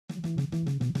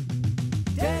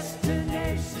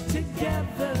Destination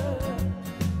together,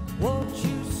 won't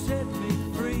you set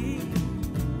me free?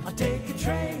 I'll take a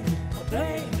train, a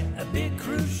plane, a big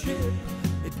cruise ship,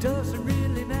 it doesn't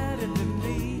really matter to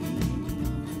me.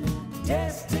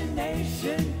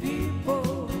 Destination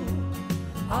people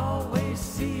always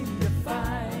seem to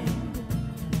find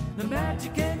the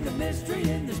magic and the mystery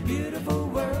in this beautiful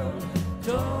world.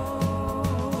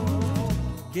 Don't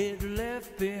get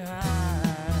left behind.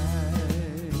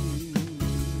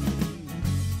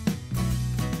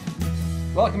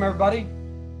 Welcome, everybody.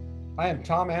 I am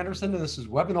Tom Anderson, and this is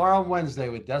Webinar on Wednesday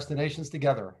with Destinations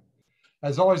Together.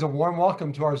 As always, a warm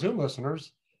welcome to our Zoom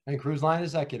listeners and cruise line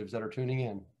executives that are tuning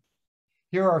in.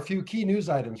 Here are a few key news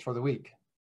items for the week.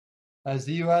 As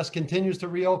the U.S. continues to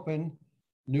reopen,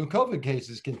 new COVID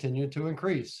cases continue to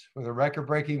increase, with a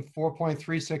record-breaking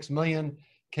 4.36 million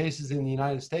cases in the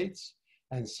United States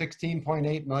and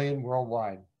 16.8 million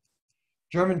worldwide.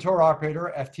 German tour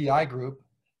operator FTI Group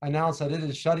announced that it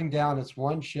is shutting down its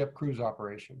one-ship cruise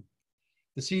operation.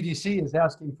 The CDC is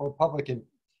asking for public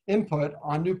input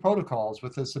on new protocols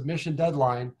with a submission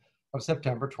deadline of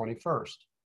September 21st.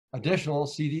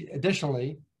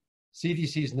 Additionally,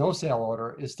 CDC's no-sail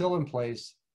order is still in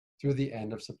place through the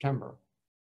end of September.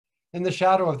 In the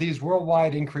shadow of these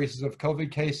worldwide increases of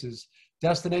COVID cases,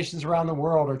 destinations around the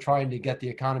world are trying to get the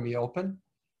economy open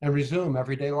and resume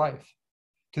everyday life.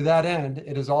 To that end,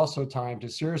 it is also time to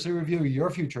seriously review your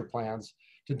future plans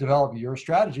to develop your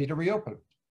strategy to reopen.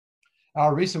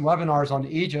 Our recent webinars on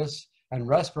Aegis and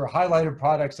Resper highlighted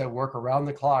products that work around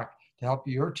the clock to help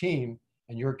your team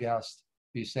and your guests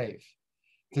be safe.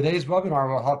 Today's webinar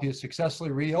will help you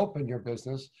successfully reopen your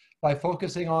business by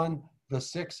focusing on the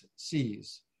 6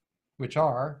 C's, which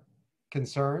are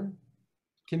concern,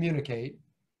 communicate,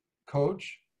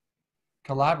 coach,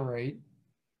 collaborate,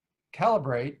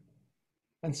 calibrate,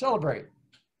 and celebrate.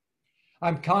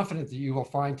 I'm confident that you will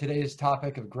find today's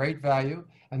topic of great value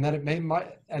and that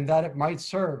it might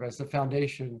serve as the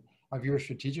foundation of your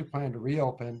strategic plan to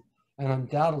reopen and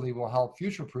undoubtedly will help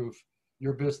future-proof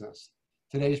your business.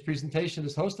 Today's presentation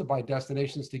is hosted by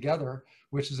Destinations Together,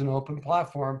 which is an open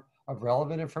platform of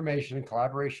relevant information and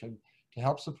collaboration to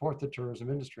help support the tourism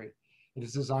industry. It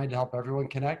is designed to help everyone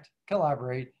connect,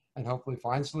 collaborate, and hopefully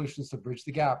find solutions to bridge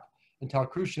the gap until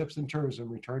cruise ships and tourism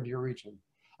return to your region.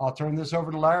 I'll turn this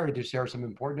over to Larry to share some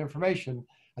important information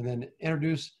and then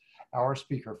introduce our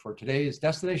speaker for today's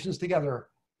Destinations Together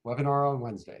webinar on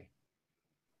Wednesday.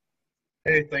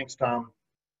 Hey, thanks, Tom.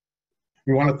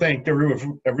 We want to thank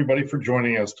everybody for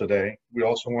joining us today. We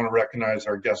also want to recognize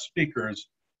our guest speakers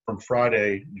from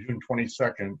Friday, June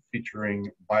 22nd, featuring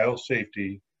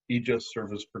Biosafety Aegis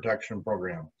Service Protection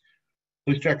Program.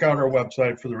 Please check out our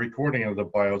website for the recording of the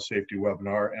Biosafety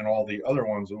webinar and all the other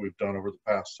ones that we've done over the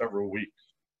past several weeks.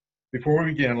 Before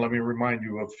we begin, let me remind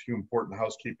you of a few important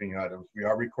housekeeping items. We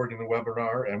are recording the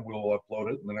webinar and we'll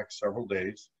upload it in the next several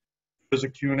days. There's a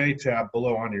Q&A tab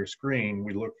below on your screen.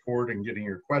 We look forward to getting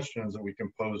your questions that we can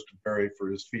pose to Barry for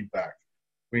his feedback.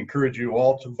 We encourage you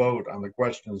all to vote on the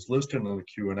questions listed in the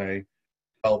Q&A to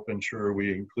help ensure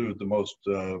we include the most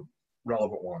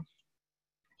relevant ones.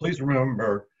 Please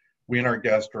remember, we and our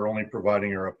guests are only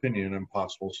providing our opinion and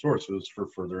possible sources for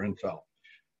further intel.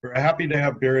 We're happy to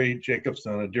have Barry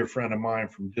Jacobson, a dear friend of mine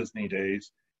from Disney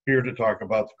days, here to talk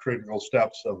about the critical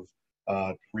steps of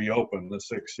reopen the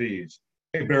 6 C's.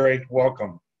 Hey, Barry,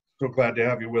 welcome. So glad to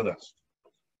have you with us.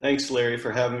 Thanks, Larry,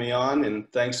 for having me on, and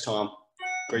thanks, Tom.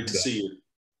 Great to see you.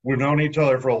 We've known each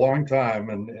other for a long time,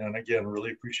 and again,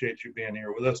 really appreciate you being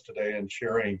here with us today and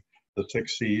sharing the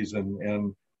 6 C's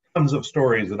and tons of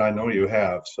stories that I know you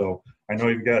have. So I know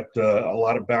you've got a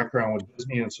lot of background with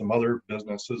Disney and some other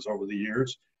businesses over the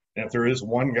years. And if there is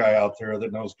one guy out there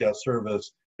that knows guest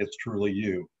service, it's truly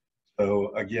you.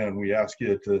 So again, we ask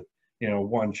you to,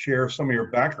 one, share some of your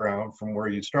background from where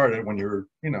you started when you were,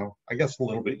 I guess a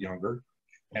little bit younger,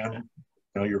 and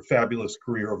your fabulous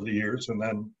career over the years, and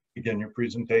then begin your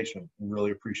presentation. We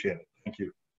really appreciate it. Thank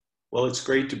you. Well, it's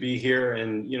great to be here,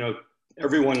 and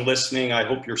everyone listening, I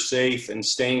hope you're safe and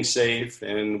staying safe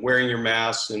and wearing your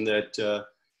masks, and that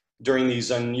during these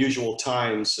unusual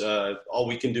times, all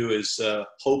we can do is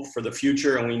hope for the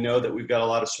future, and we know that we've got a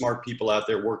lot of smart people out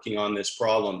there working on this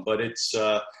problem. But it's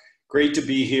great to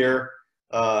be here.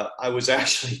 I was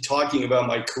actually talking about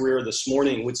my career this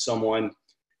morning with someone,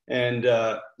 and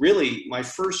really my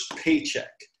first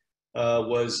paycheck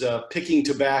was picking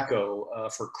tobacco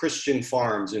for Christian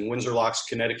Farms in Windsor Locks,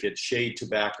 Connecticut, Shade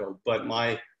Tobacco. But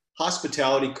my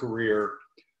hospitality career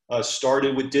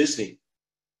started with Disney.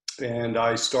 And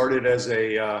I started as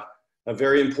a a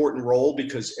very important role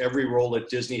because every role at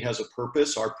Disney has a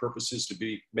purpose. Our purpose is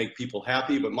to make people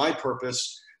happy, but my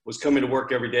purpose was coming to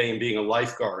work every day and being a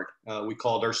lifeguard. We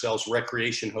called ourselves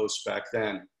recreation hosts back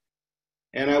then.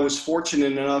 And I was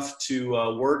fortunate enough to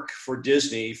work for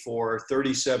Disney for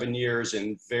 37 years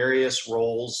in various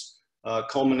roles,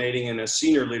 culminating in a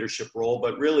senior leadership role.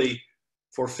 But really,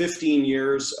 for 15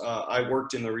 years, I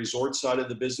worked in the resort side of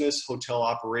the business, hotel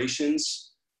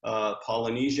operations,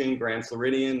 Polynesian, Grand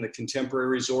Floridian, the Contemporary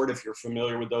Resort, if you're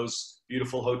familiar with those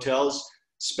beautiful hotels.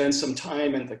 Spent some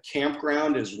time at the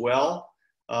campground as well.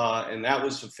 And that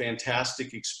was a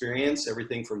fantastic experience,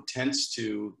 everything from tents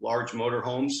to large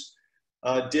motorhomes.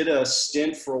 Did a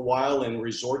stint for a while in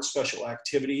resort special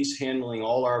activities, handling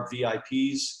all our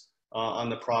VIPs on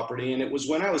the property. And it was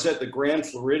when I was at the Grand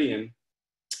Floridian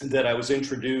that I was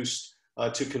introduced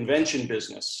to convention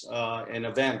business and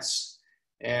events.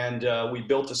 And we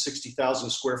built a 60,000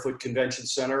 square foot convention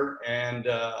center. And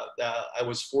I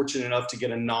was fortunate enough to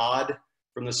get a nod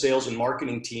from the sales and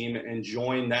marketing team and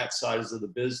join that side of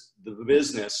the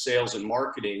business, sales and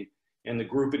marketing, and the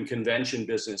group and convention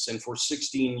business. And for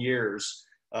 16 years,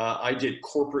 I did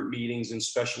corporate meetings and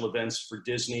special events for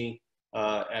Disney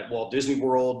at Walt Disney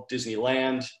World,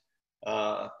 Disneyland,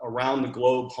 around the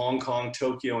globe, Hong Kong,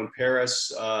 Tokyo, and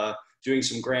Paris, doing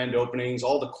some grand openings,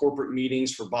 all the corporate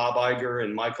meetings for Bob Iger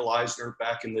and Michael Eisner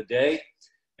back in the day.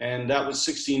 And that was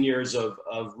 16 years of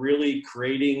really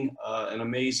creating an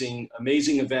amazing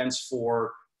events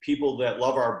for people that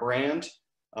love our brand,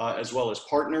 as well as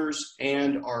partners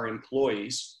and our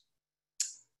employees.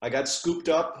 I got scooped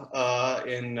up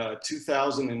in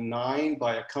 2009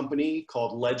 by a company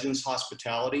called Legends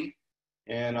Hospitality.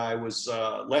 And I was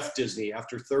left Disney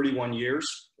after 31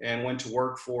 years and went to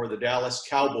work for the Dallas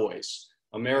Cowboys,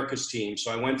 America's team.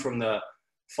 So I went from the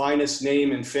finest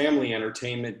name in family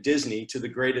entertainment, Disney, to the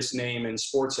greatest name in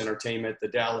sports entertainment, the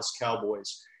Dallas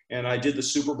Cowboys. And I did the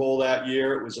Super Bowl that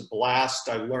year. It was a blast.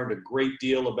 I learned a great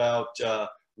deal about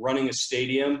running a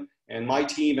stadium. And my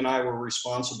team and I were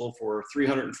responsible for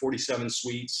 347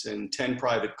 suites and 10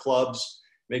 private clubs,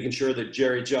 making sure that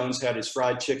Jerry Jones had his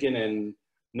fried chicken and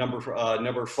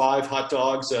number 5 hot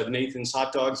dogs, Nathan's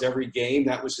hot dogs every game.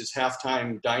 That was his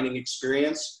halftime dining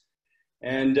experience.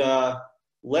 And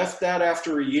left that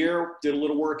after a year, did a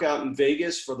little work out in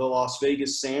Vegas for the Las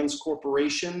Vegas Sands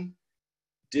Corporation,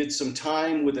 did some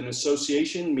time with an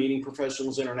association, Meeting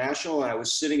Professionals International. And I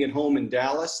was sitting at home in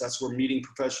Dallas. That's where Meeting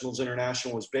Professionals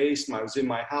International was based. And I was in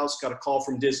my house, got a call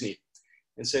from Disney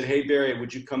and said, "Hey, Barry,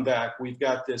 would you come back? We've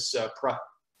got this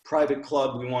private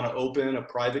club we want to open, a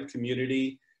private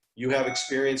community. You have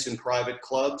experience in private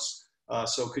clubs.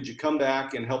 So could you come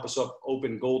back and help us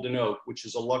open Golden Oak, which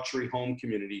is a luxury home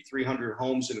community, 300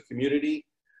 homes in a community.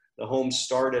 The homes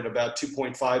start at about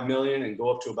 2.5 million and go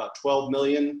up to about 12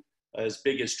 million, as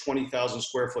big as 20,000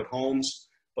 square foot homes.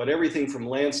 But everything from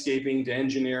landscaping to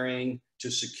engineering to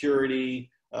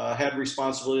security, had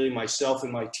responsibility, myself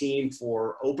and my team,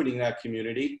 for opening that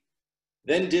community.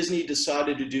 Then Disney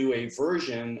decided to do a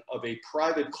version of a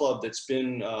private club that's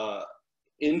been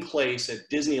in place at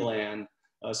Disneyland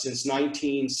since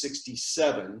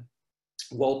 1967.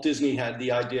 Walt Disney had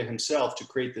the idea himself to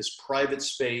create this private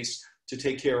space to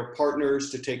take care of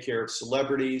partners, to take care of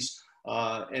celebrities.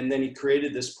 And then he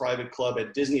created this private club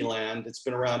at Disneyland. It's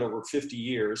been around over 50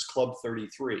 years, Club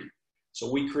 33.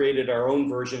 So we created our own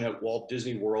version at Walt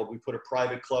Disney World. We put a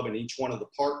private club in each one of the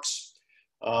parks.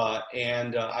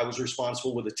 I was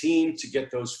responsible with a team to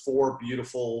get those 4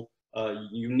 beautiful,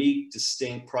 unique,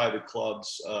 distinct private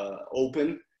clubs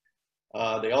open.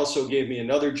 They also gave me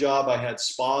another job. I had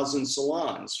spas and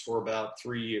salons for about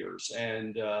 3 years,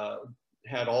 and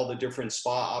had all the different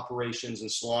spa operations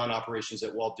and salon operations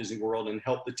at Walt Disney World, and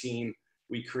helped the team.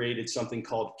 We created something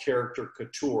called Character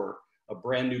Couture, a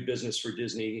brand new business for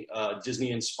Disney,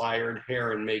 Disney-inspired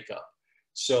hair and makeup.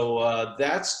 So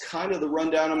that's kind of the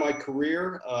rundown of my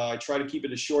career. I try to keep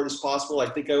it as short as possible. I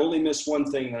think I only missed one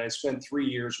thing, that I spent 3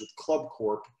 years with Club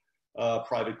Corp,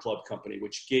 private club company,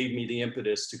 which gave me the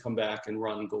impetus to come back and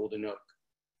run Golden Oak.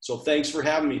 So thanks for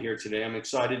having me here today. I'm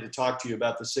excited to talk to you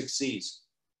about the 6 C's.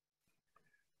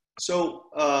 So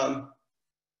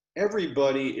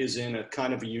everybody is in a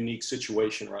kind of a unique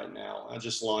situation right now. I'll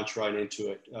just launch right into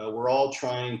it. We're all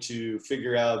trying to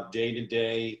figure out day to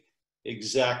day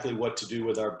exactly what to do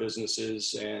with our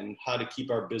businesses and how to keep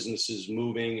our businesses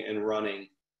moving and running.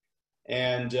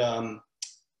 And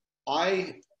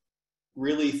I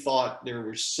really thought there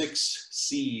were 6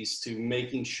 C's to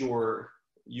making sure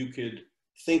you could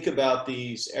think about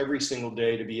these every single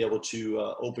day to be able to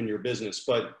open your business.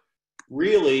 But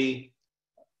really,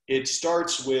 it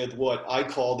starts with what I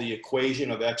call the equation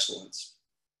of excellence.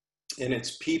 And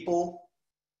it's people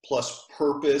plus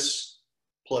purpose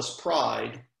plus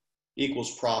pride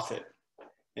equals profit.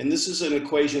 And this is an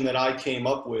equation that I came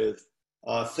up with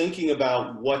thinking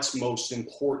about what's most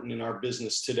important in our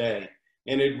business today.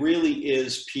 And it really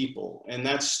is people. And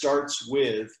that starts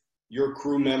with your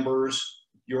crew members,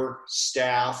 your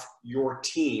staff, your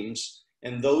teams,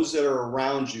 and those that are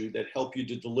around you that help you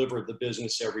to deliver the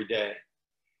business every day.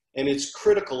 And it's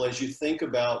critical as you think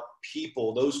about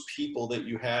people, those people that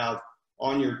you have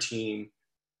on your team,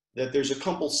 that there's a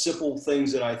couple simple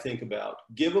things that I think about.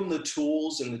 Give them the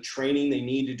tools and the training they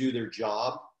need to do their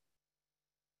job,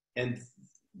 and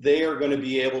they are going to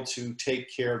be able to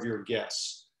take care of your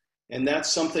guests. And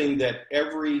that's something that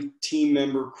every team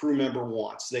member, crew member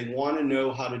wants. They want to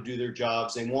know how to do their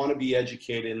jobs. They want to be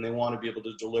educated, and they want to be able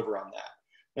to deliver on that.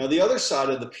 Now, the other side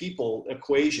of the people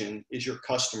equation is your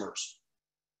customers.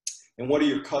 And what do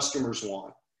your customers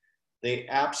want? They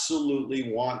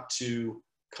absolutely want to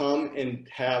come and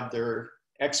have their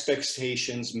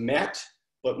expectations met,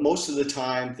 but most of the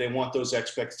time they want those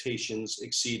expectations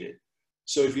exceeded.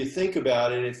 So if you think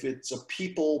about it, if it's a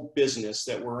people business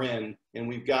that we're in, and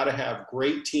we've got to have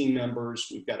great team members,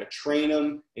 we've got to train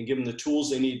them and give them the tools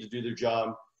they need to do their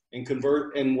job and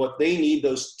convert, and what they need,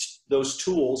 those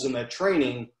tools and that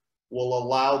training will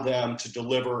allow them to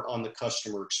deliver on the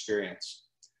customer experience.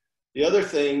 The other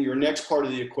thing, your next part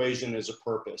of the equation is a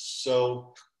purpose.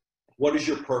 So what is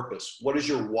your purpose? What is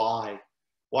your why?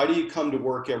 Why do you come to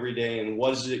work every day, and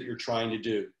what is it you're trying to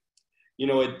do? You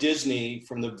know, at Disney,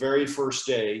 from the very first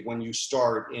day when you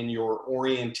start in your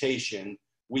orientation,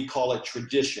 we call it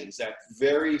traditions. That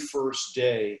very first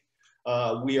day,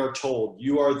 we are told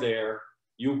you are there,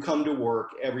 you come to work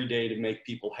every day to make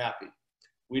people happy.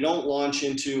 We don't launch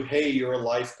into, hey, you're a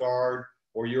lifeguard,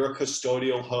 or you're a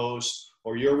custodial host,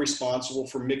 or you're responsible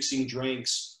for mixing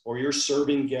drinks, or you're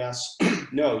serving guests.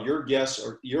 No, your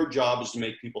job is to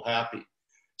make people happy.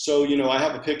 So, you know, I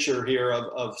have a picture here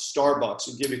of Starbucks.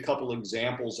 I'll give you a couple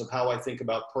examples of how I think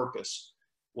about purpose.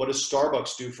 What does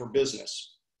Starbucks do for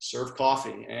business? Serve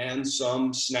coffee and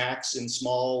some snacks and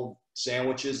small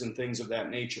sandwiches and things of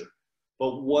that nature.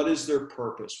 But what is their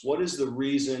purpose? What is the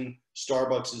reason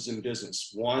Starbucks is in business?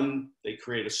 One, they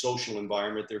create a social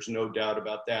environment. There's no doubt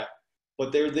about that.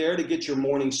 But they're there to get your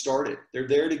morning started. They're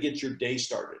there to get your day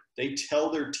started. They tell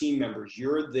their team members,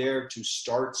 you're there to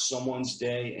start someone's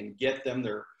day and get them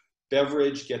their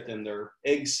beverage, get them their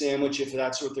egg sandwich if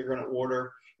that's what they're going to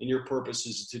order. And your purpose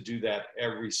is to do that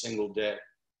every single day.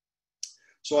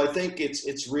 So I think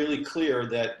it's really clear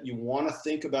that you want to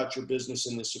think about your business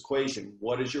in this equation.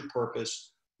 What is your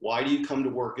purpose? Why do you come to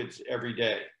work every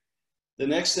day? The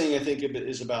next thing I think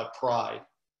is about pride.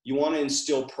 You want to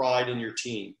instill pride in your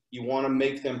team. You want to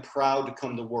make them proud to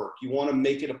come to work. You want to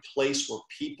make it a place where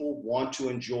people want to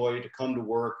enjoy to come to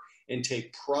work and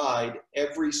take pride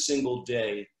every single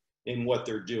day in what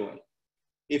they're doing.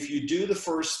 If you do the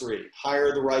first three,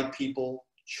 hire the right people,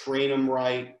 train them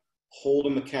right, hold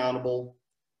them accountable,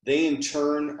 they in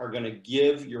turn are going to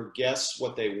give your guests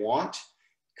what they want,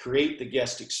 create the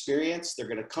guest experience. They're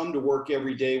going to come to work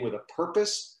every day with a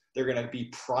purpose. They're going to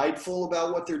be prideful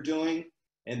about what they're doing,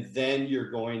 and then you're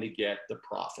going to get the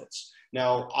profits.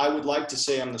 Now, I would like to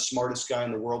say I'm the smartest guy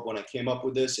in the world when I came up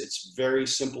with this. It's a very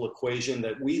simple equation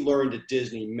that we learned at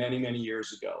Disney many, many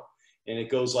years ago. And it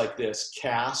goes like this: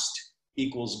 cast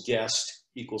equals guest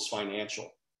equals financial.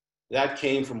 That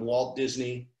came from Walt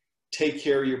Disney. Take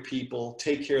care of your people,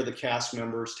 take care of the cast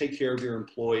members, take care of your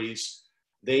employees.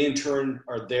 They in turn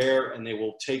are there and they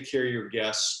will take care of your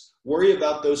guests. Worry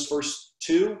about those first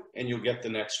two and you'll get the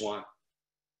next one.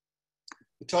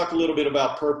 We talk a little bit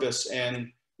about purpose, and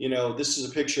you know, this is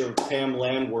a picture of Pam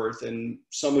Landworth, and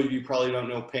some of you probably don't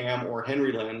know Pam or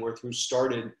Henry Landworth, who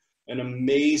started an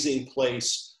amazing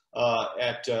place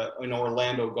in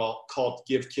Orlando called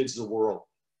Give Kids the World.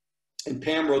 And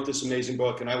Pam wrote this amazing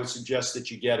book, and I would suggest that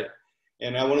you get it.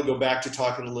 And I want to go back to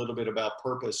talking a little bit about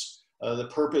purpose. The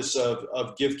purpose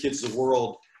of Give Kids the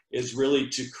World is really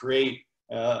to create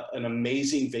an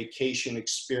amazing vacation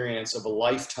experience of a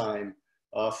lifetime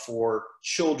for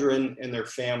children and their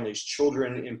families,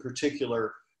 children in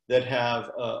particular that have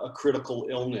a critical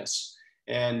illness.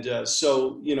 And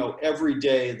so, you know, every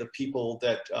day the people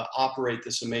that operate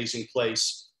this amazing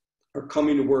place are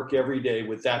coming to work every day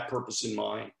with that purpose in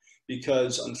mind,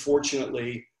 because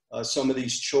unfortunately, some of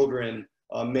these children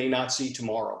may not see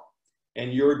tomorrow.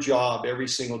 And your job every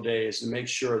single day is to make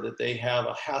sure that they have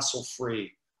a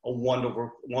hassle-free, a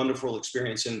wonderful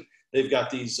experience. And they've got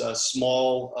these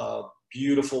small,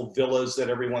 beautiful villas that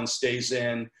everyone stays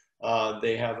in.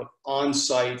 They have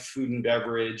on-site food and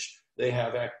beverage. they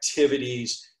have activities,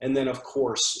 and then of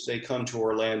course they come to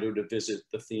Orlando to visit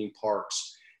the theme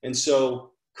parks. And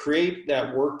so create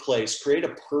that workplace, create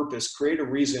a purpose, create a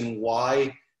reason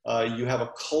why you have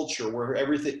a culture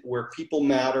where people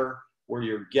matter, where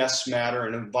your guests matter,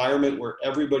 an environment where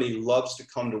everybody loves to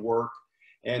come to work,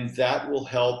 and that will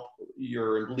help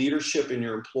your leadership and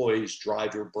your employees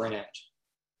drive your brand.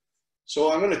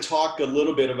 So I'm going to talk a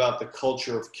little bit about the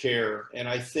culture of care. And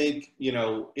I think, you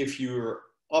know, if you're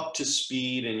up to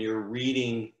speed and you're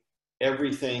reading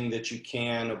everything that you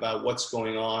can about what's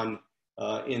going on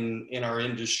in our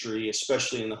industry,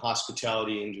 especially in the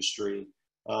hospitality industry,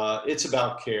 it's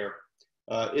about care.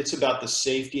 It's about the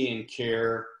safety and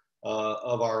care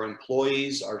of our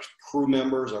employees, our crew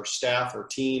members, our staff, our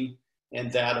team, and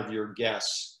that of your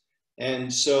guests.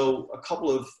 And so a couple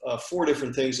of 4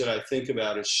 different things that I think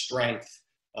about is strength.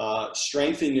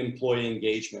 Strengthen employee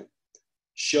engagement.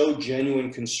 Show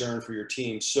genuine concern for your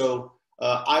team. So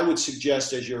I would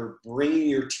suggest, as you're bringing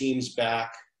your teams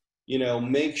back, you know,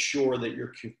 make sure that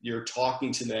you're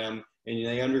talking to them and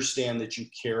they understand that you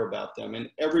care about them. And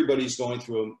everybody's going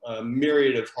through a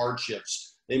myriad of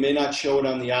hardships. They may not show it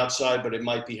on the outside, but it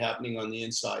might be happening on the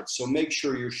inside. So make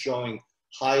sure you're showing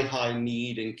high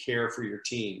need and care for your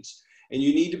teams. And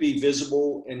you need to be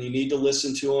visible, and you need to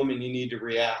listen to them, and you need to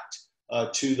react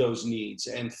to those needs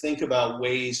and think about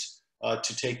ways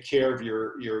to take care of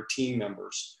your team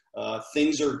members.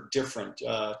 Things are different.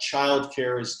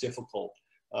 Childcare is difficult.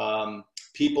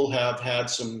 People have had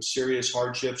some serious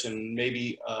hardships and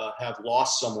maybe have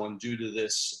lost someone due to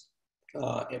this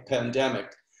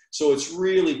pandemic. So it's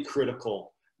really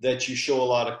critical that you show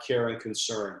a lot of care and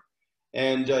concern.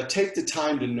 And take the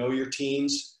time to know your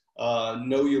teams,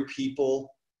 know your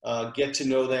people, get to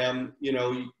know them. You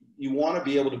know, you want to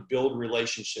be able to build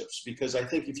relationships, because I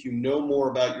think if you know more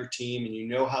about your team and you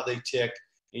know how they tick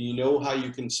and you know how you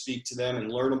can speak to them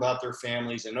and learn about their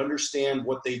families and understand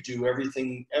what they do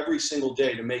every single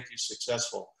day to make you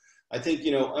successful. I think,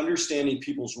 you know, understanding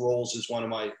people's roles is one of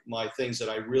my things that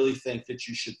I really think that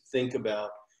you should think about.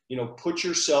 You know, put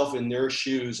yourself in their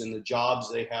shoes and the jobs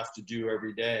they have to do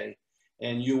every day,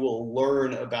 and you will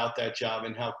learn about that job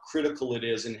and how critical it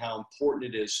is and how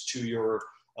important it is to your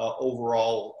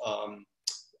overall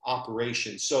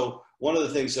operation. So one of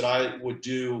the things that I would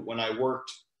do when I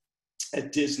worked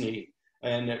at Disney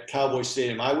and at Cowboy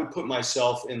Stadium, I would put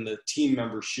myself in the team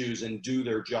member's shoes and do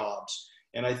their jobs.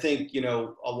 And I think, you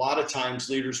know, a lot of times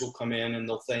leaders will come in and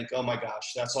they'll think, oh my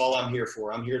gosh, that's all I'm here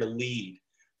for. I'm here to lead.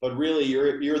 But really,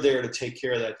 you're there to take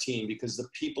care of that team, because the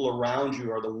people around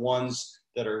you are the ones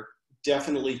that are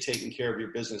definitely taking care of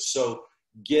your business. So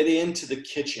get into the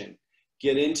kitchen,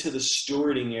 get into the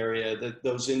stewarding area, that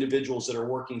those individuals that are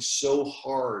working so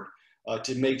hard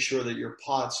to make sure that your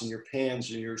pots and your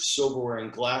pans and your silverware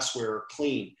and glassware are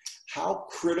clean. How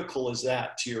critical is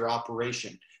that to your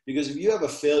operation? Because if you have a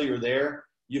failure there,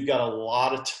 you've got a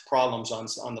lot of problems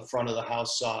on the front of the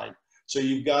house side. So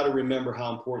you've got to remember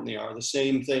how important they are. The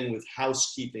same thing with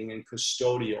housekeeping and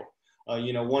custodial.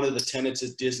 You know, one of the tenets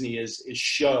at Disney is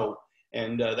show,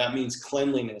 and that means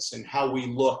cleanliness and how we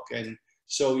look. And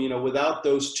so, you know, without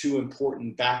those 2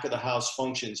 important back of the house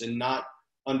functions and not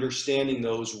understanding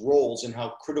those roles and how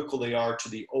critical they are to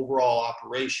the overall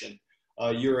operation,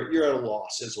 you're at a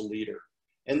loss as a leader.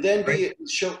 And then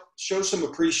show some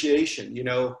appreciation. You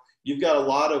know, you've got a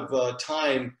lot of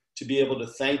time to be able to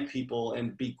thank people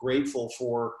and be grateful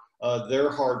for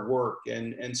their hard work.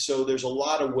 And so there's a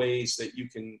lot of ways that you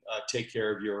can take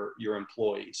care of your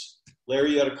employees.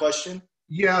 Larry, you had a question?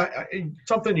 Yeah,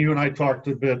 something you and I talked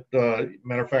a bit,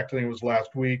 matter of fact, I think it was last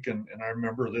week, and I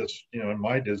remember this, you know, in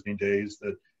my Disney days,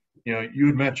 that, you know, you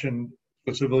had mentioned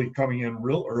specifically coming in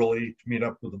real early to meet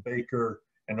up with the baker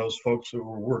and those folks who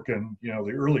were working, you know,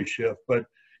 the early shift. But,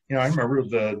 you know, I remember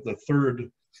the 3rd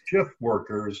shift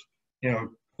workers, you know,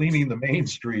 cleaning the main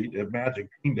street at Magic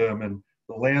Kingdom, and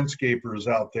the landscapers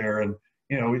out there, and,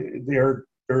 you know, they're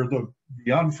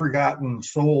the unforgotten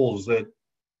souls that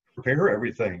prepare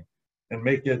everything and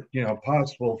make it, you know,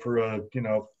 possible for a, you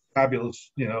know,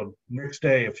 fabulous, you know, next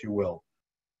day, if you will.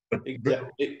 But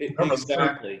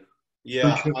exactly.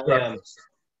 Yeah,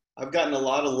 I've gotten a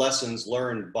lot of lessons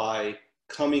learned by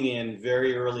coming in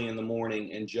very early in the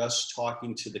morning and just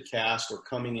talking to the cast, or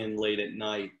coming in late at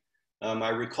night. I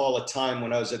recall a time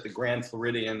when I was at the Grand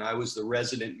Floridian. I was the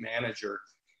resident manager,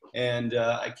 and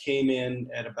I came in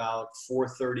at about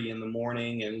 4:30 in the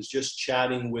morning and was just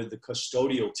chatting with the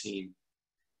custodial team.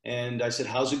 And I said,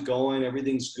 how's it going?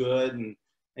 Everything's good. And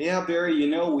yeah, Barry, you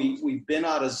know, we've been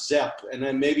out of Zepp. And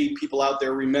then maybe people out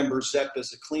there remember Zepp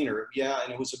as a cleaner. Yeah,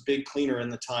 and it was a big cleaner in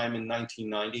the time in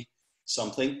 1990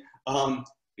 something.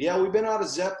 Yeah, we've been out of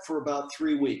ZEP for about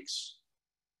 3 weeks.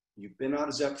 You've been out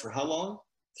of ZEP for how long?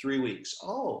 3 weeks.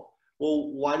 Oh,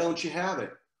 well, why don't you have it?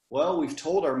 Well, we've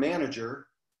told our manager,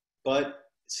 but it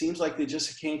seems like they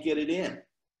just can't get it in.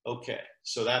 Okay,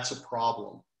 so that's a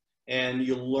problem. And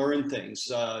you learn things,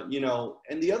 you know,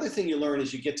 and the other thing you learn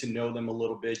is you get to know them a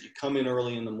little bit. You come in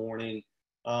early in the morning.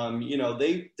 You know,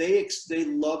 they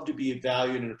love to be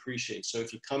valued and appreciated. So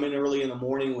if you come in early in the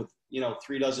morning with, you know,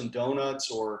 3 dozen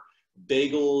donuts or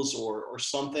bagels or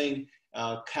something,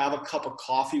 have a cup of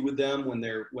coffee with them when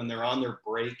they're on their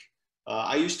break.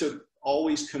 I used to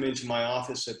always come into my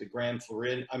office at the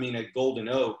at Golden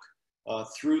Oak,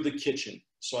 through the kitchen.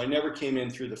 So I never came in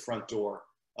through the front door.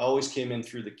 I always came in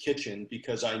through the kitchen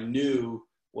because I knew,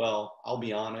 well, I'll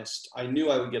be honest, I knew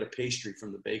I would get a pastry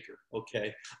from the baker.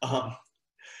 Okay.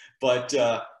 But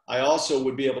I also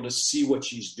would be able to see what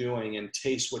she's doing and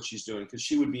taste what she's doing, because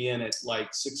she would be in at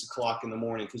like 6 o'clock in the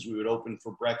morning, because we would open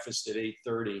for breakfast at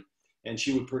 8:30, and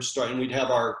she would first start, and we'd have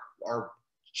our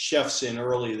chefs in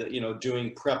early, that, you know,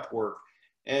 doing prep work.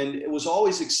 And it was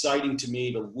always exciting to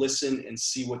me to listen and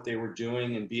see what they were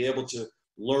doing and be able to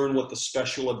learn what the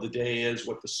special of the day is,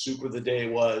 what the soup of the day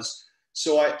was.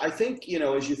 So I think, you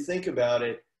know, as you think about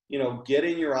it, you know, get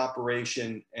in your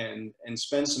operation and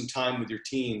spend some time with your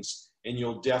teams, and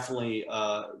you'll definitely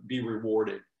be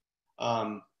rewarded.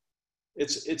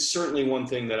 It's certainly one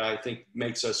thing that I think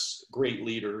makes us great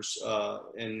leaders,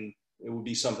 and it would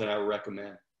be something I would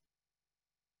recommend.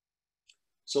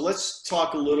 So let's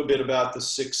talk a little bit about the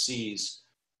 6 C's.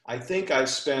 I think I've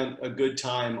spent a good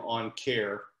time on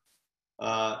care.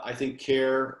 I think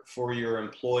care for your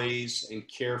employees and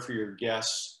care for your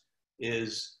guests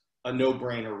is a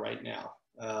no-brainer right now.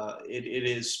 It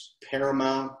is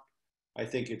paramount. I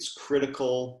think it's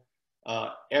critical.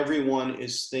 Everyone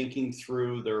is thinking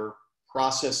through their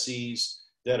processes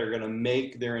that are going to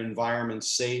make their environment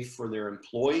safe for their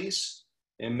employees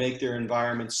and make their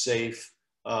environment safe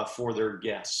for their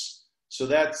guests. So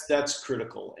that's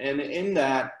critical. And in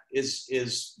that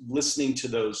is listening to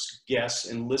those guests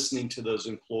and listening to those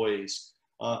employees,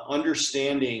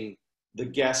 understanding the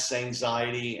guest's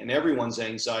anxiety and everyone's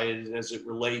anxiety as it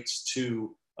relates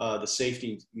to the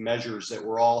safety measures that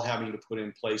we're all having to put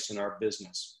in place in our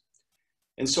business.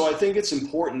 And so I think it's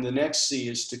important. The next C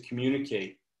is to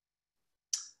communicate.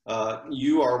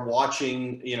 You are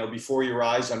watching, you know, before your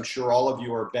eyes. I'm sure all of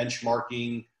you are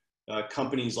benchmarking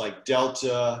companies like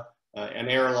Delta, an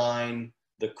airline,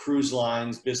 the cruise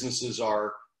lines. Businesses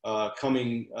are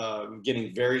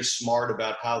getting very smart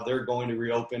about how they're going to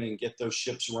reopen and get those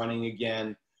ships running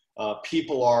again.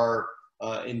 People are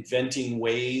inventing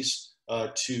ways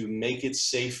to make it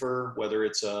safer, whether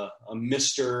it's a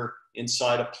mister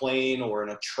inside a plane or an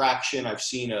attraction. I've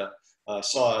seen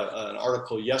saw an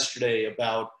article yesterday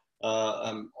about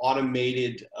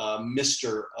automated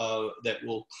mister that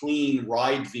will clean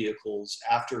ride vehicles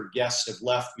after guests have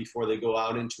left before they go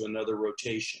out into another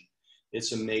rotation.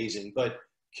 It's amazing. But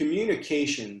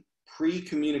communication,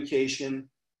 pre-communication,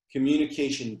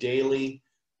 communication daily.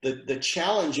 The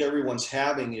challenge everyone's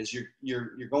having is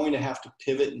you're going to have to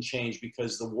pivot and change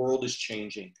because the world is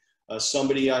changing.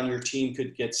 Somebody on your team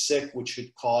could get sick, which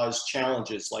could cause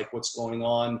challenges like what's going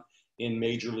on in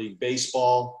Major League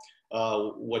Baseball,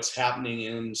 what's happening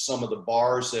in some of the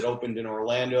bars that opened in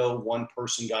Orlando. One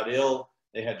person got ill,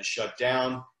 they had to shut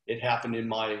down. It happened in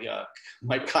my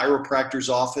chiropractor's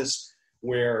office,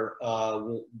 where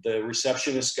the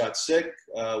receptionist got sick,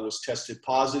 was tested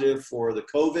positive for the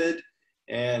COVID,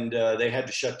 and they had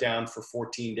to shut down for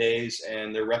 14 days.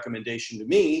 And their recommendation to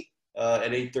me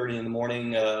at 8:30 in the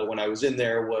morning when I was in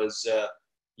there was,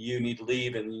 you need to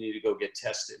leave and you need to go get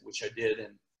tested, which I did.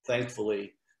 And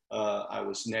thankfully, I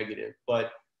was negative.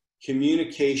 But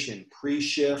communication,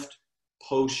 pre-shift,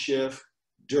 post-shift,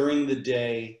 during the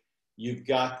day, you've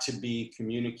got to be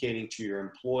communicating to your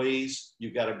employees.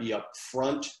 You've got to be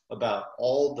upfront about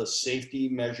all the safety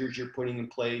measures you're putting in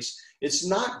place. It's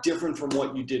not different from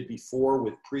what you did before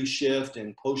with pre-shift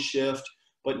and post-shift,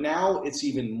 but now it's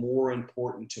even more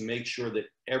important to make sure that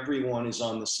everyone is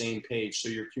on the same page. So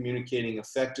you're communicating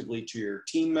effectively to your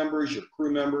team members, your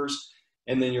crew members,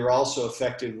 and then you're also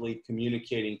effectively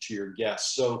communicating to your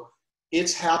guests. So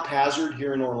it's haphazard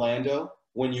here in Orlando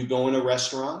when you go in a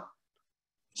restaurant.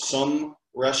 Some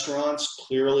restaurants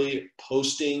clearly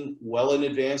posting well in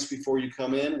advance before you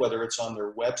come in, whether it's on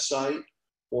their website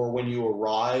or when you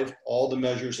arrive, all the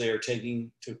measures they are taking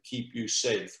to keep you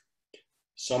safe.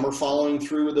 Some are following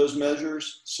through with those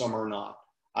measures, some are not.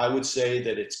 I would say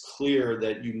that it's clear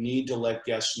that you need to let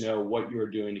guests know what you're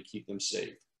doing to keep them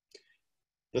safe.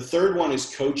 The third one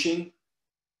is coaching.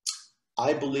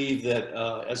 I believe that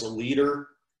as a leader,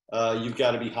 you've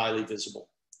got to be highly visible.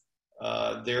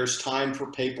 There's time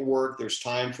for paperwork. There's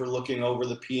time for looking over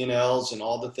the P&Ls and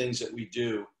all the things that we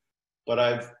do. But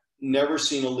I've never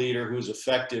seen a leader who's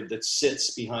effective that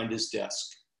sits behind his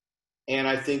desk. And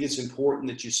I think it's important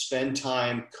that you spend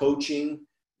time coaching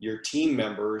your team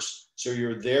members so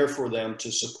you're there for them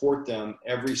to support them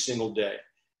every single day.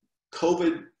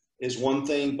 COVID is one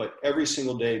thing, but every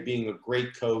single day being a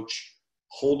great coach,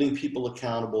 holding people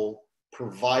accountable,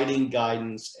 providing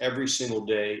guidance every single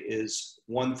day is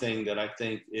one thing that I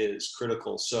think is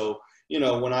critical. So, you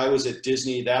know, when I was at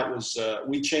Disney, that was,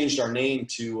 we changed our name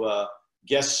to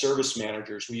guest service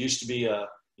managers. We used to be a,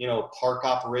 you know, park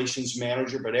operations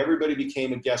manager, but everybody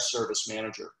became a guest service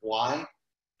manager. Why?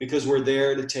 Because we're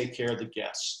there to take care of the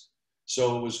guests.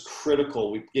 So it was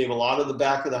critical. We gave a lot of the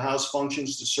back of the house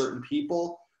functions to certain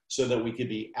people so that we could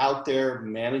be out there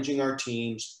managing our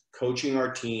teams, coaching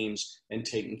our teams, and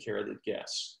taking care of the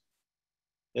guests.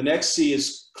 The next C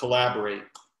is collaborate.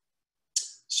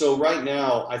 So right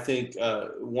now, I think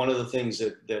one of the things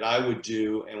that I would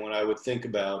do and what I would think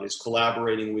about is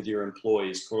collaborating with your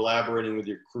employees, collaborating with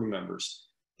your crew members.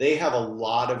 They have a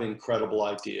lot of incredible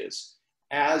ideas,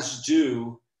 as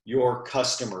do your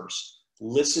customers.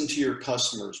 Listen to your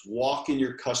customers, walk in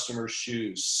your customers'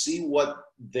 shoes, see what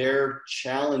their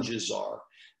challenges are.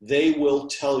 They will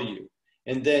tell you.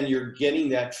 And then you're getting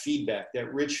that feedback,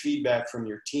 that rich feedback from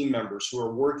your team members who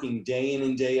are working day in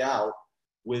and day out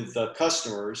with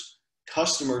customers.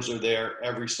 Customers are there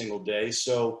every single day.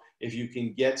 So if you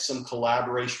can get some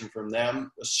collaboration from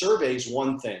them, a survey is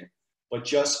one thing, but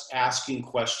just asking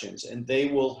questions, and they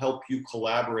will help you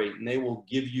collaborate, and they will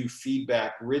give you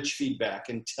feedback, rich feedback,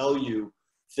 and tell you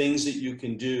things that you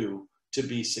can do to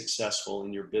be successful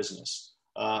in your business.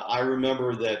 I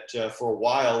remember that for a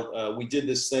while, we did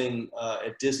this thing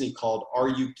at Disney called Are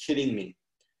You Kidding Me?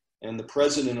 And the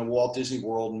president of Walt Disney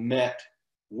World met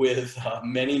with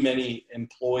many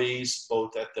employees,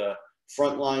 both at the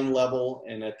frontline level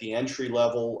and at the entry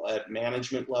level, at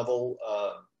management level,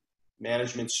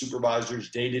 management supervisors,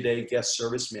 day-to-day guest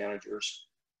service managers.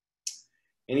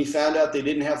 And he found out they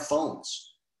didn't have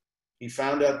phones. He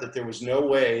found out that there was no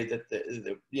way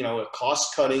that, you know, a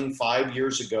cost cutting 5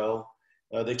 years ago,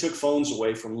 they took phones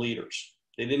away from leaders.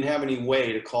 They didn't have any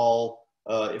way to call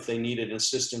if they needed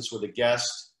assistance with a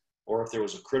guest or if there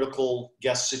was a critical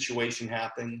guest situation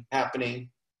happening.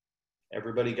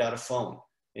 Everybody got a phone.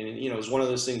 And, you know, it was one of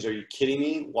those things, are you kidding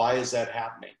me? Why is that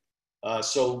happening?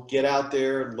 So get out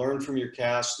there, learn from your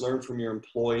cast, learn from your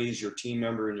employees, your team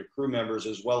member, and your crew members,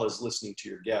 as well as listening to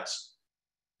your guests.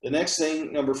 The next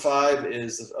thing, number 5,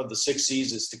 is of the 6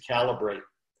 C's, is to calibrate.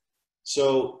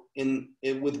 So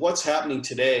with what's happening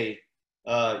today,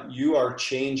 you are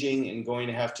changing and going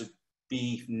to have to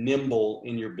be nimble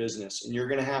in your business. And you're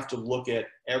going to have to look at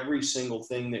every single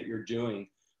thing that you're doing,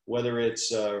 whether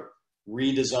it's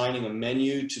redesigning a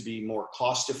menu to be more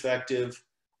cost effective,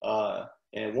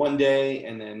 and one day,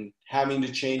 and then having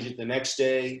to change it the next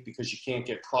day because you can't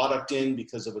get product in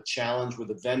because of a challenge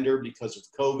with a vendor because of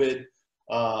COVID,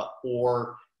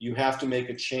 or you have to make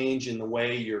a change in the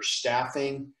way you're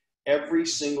staffing. Every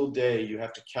single day you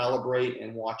have to calibrate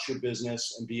and watch your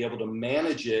business and be able to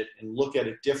manage it and look at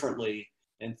it differently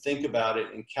and think about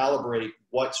it and calibrate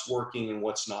what's working and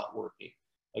what's not working.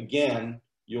 Again,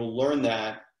 you'll learn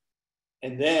that,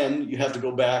 and then you have to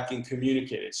go back and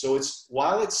communicate it. So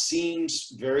while it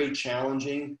seems very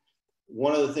challenging,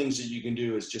 one of the things that you can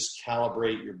do is just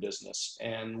calibrate your business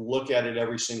and look at it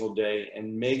every single day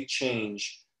and make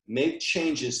changes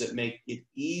that make it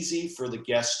easy for the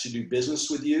guests to do business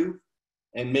with you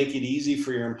and make it easy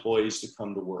for your employees to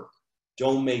come to work.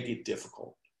 Don't make it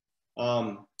difficult.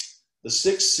 The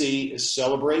 6th C is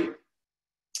celebrate.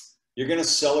 You're going to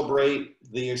celebrate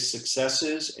the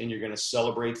successes and you're going to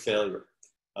celebrate failure.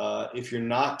 If you're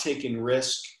not taking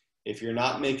risk, if you're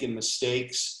not making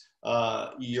mistakes,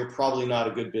 you're probably not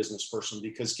a good business person,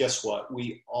 because guess what?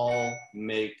 We all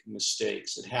make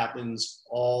mistakes. It happens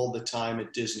all the time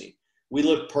at Disney. We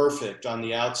look perfect on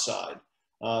the outside,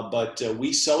 but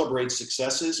we celebrate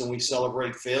successes and we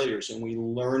celebrate failures and we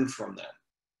learn from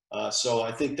them. So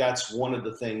I think that's one of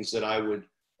the things that I would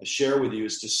share with you,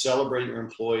 is to celebrate your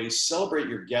employees, celebrate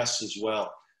your guests as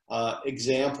well.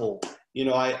 Example, you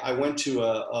know, I went to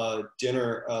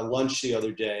a lunch the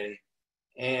other day,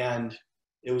 and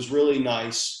it was really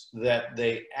nice that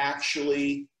they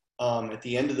actually, at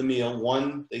the end of the meal,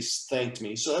 1, they thanked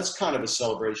me. So that's kind of a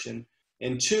celebration.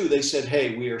 And 2, they said,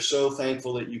 hey, we are so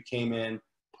thankful that you came in.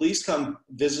 Please come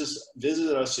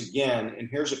visit us again, and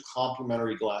here's a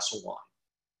complimentary glass of wine.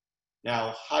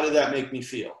 Now, how did that make me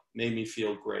feel? Made me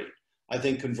feel great. I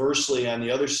think conversely, on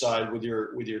the other side, with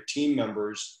your team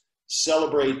members,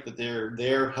 celebrate that they're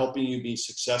there helping you be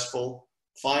successful.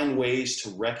 Find ways to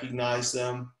recognize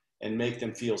them and make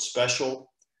them feel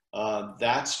special.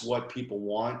 That's what people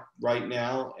want right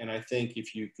now. And I think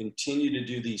if you continue to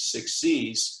do these 6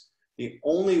 C's, the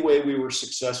only way we were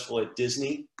successful at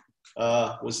Disney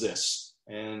was this.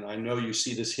 And I know you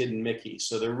see this hidden Mickey.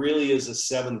 So there really is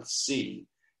a 7th C,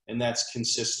 and that's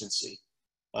consistency.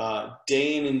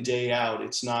 Day in and day out,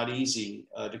 it's not easy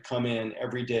to come in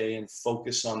every day and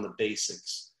focus on the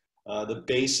basics. The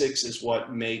basics is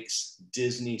what makes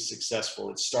Disney successful.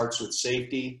 It starts with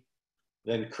safety,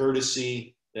 then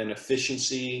courtesy, then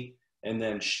efficiency, and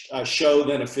then show,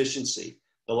 then efficiency.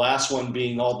 The last one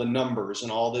being all the numbers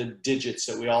and all the digits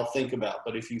that we all think about.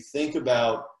 But if you think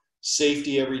about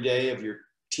safety every day of your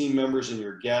team members and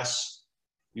your guests,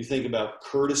 you think about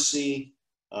courtesy,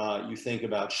 you think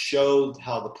about show,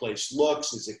 how the place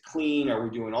looks, is it clean, are we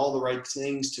doing all the right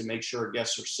things to make sure our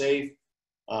guests are safe,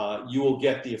 you will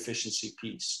get the efficiency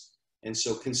piece. And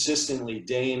so consistently,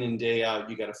 day in and day out,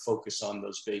 you got to focus on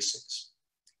those basics.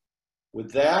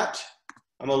 With that,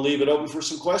 I'm going to leave it open for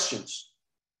some questions.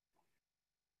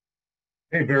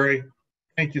 Hey, Barry,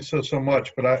 thank you so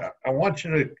much. But I want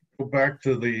you to go back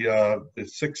to the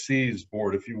 6 C's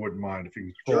board, if you wouldn't mind, if you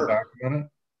could scroll back a minute.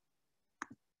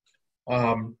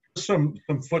 Some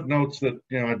footnotes that,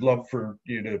 I'd love for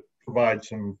you to provide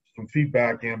some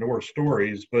feedback and or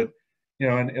stories. But,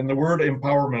 and the word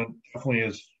empowerment definitely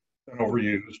has been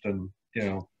overused, and,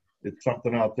 it's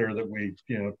something out there that we,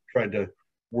 tried to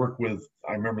work with.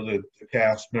 I remember the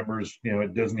cast members,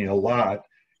 at Disney a lot.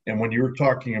 And when you were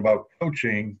talking about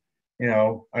coaching,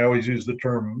 I always use the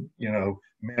term,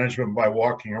 management by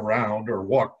walking around, or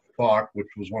walk the talk, which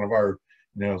was one of our,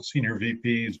 senior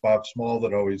VPs, Bob Small,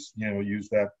 that always, used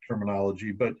that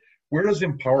terminology. But where does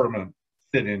empowerment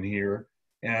fit in here?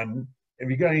 And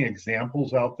have you got any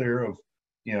examples out there of,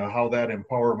 how that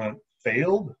empowerment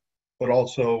failed, but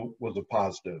also was a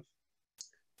positive?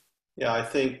 Yeah, I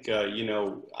think,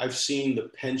 I've seen the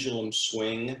pendulum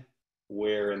swing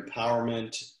where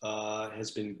empowerment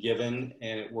has been given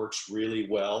and it works really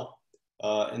well.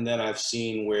 And then I've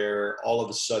seen where all of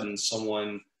a sudden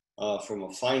someone from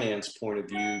a finance point of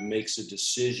view makes a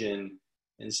decision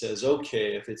and says,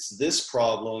 okay, if it's this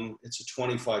problem, it's a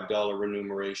 $25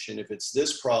 remuneration. If it's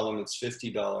this problem, it's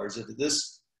 $50. If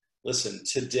this, listen,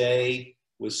 today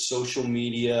with social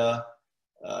media,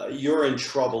 you're in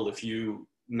trouble if you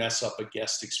mess up a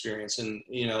guest experience. And,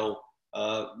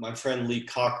 my friend Lee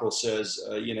Cockrell says,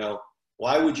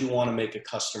 why would you want to make a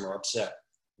customer upset?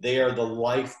 They are the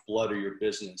lifeblood of your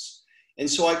business. And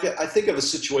so I think of a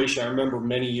situation I remember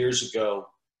many years ago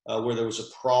where there was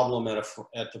a problem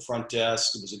at the front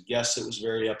desk. It was a guest that was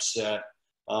very upset,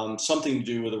 something to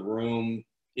do with a room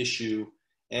issue.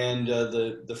 And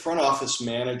the front office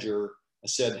manager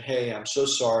said, hey, I'm so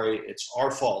sorry, it's our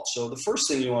fault. So the first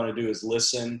thing you want to do is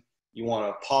listen. You want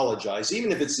to apologize,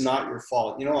 even if it's not your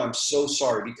fault. I'm so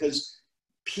sorry, because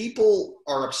people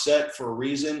are upset for a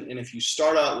reason. And if you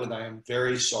start out with, I am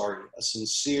very sorry, a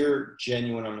sincere,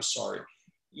 genuine, I'm sorry,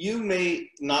 you may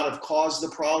not have caused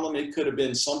the problem. It could have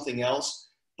been something else,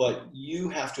 but you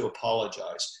have to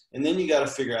apologize. And then you got to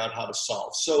figure out how to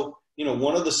solve. So,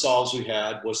 one of the solves we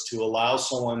had was to allow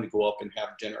someone to go up and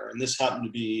have dinner. And this happened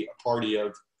to be a party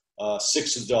of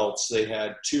 6 adults. They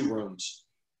had 2 rooms.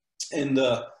 And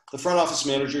the front office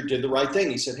manager did the right thing.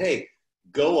 He said, hey,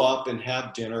 go up and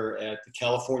have dinner at the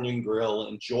Californian Grill,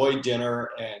 enjoy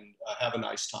dinner, and have a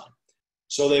nice time.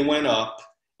 So they went up,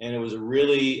 and it was a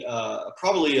really,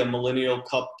 probably a millennial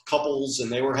couples,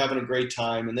 and they were having a great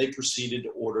time, and they proceeded to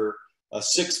order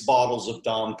 6 bottles of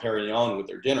Dom Perignon with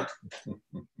their dinner.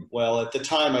 Well, at the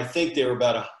time, I think they were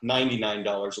about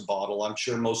 $99 a bottle. I'm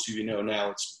sure most of you know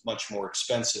now it's much more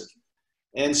expensive.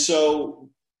 And so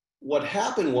what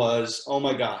happened was, oh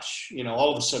my gosh,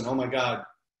 all of a sudden, oh my God,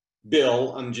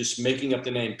 Bill, I'm just making up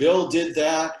the name, Bill did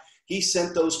that. He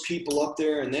sent those people up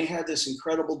there and they had this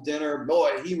incredible dinner.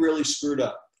 Boy, he really screwed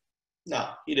up. No,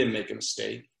 he didn't make a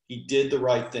mistake. He did the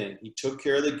right thing. He took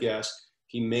care of the guests.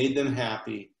 He made them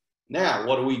happy. Now,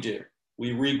 what do?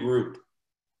 We regroup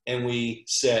and we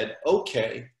said,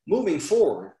 okay, moving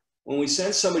forward, when we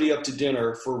send somebody up to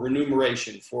dinner for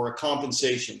remuneration, for a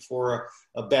compensation, for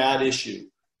a bad issue,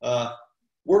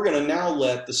 we're going to now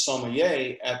let the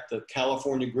sommelier at the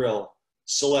California Grill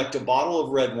select a bottle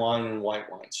of red wine and white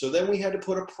wine. So then we had to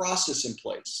put a process in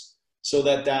place so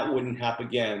that wouldn't happen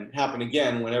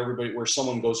again where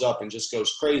someone goes up and just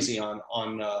goes crazy on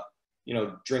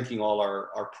drinking all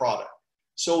our product.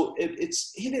 So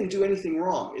he didn't do anything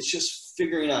wrong. It's just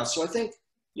figuring out. So I think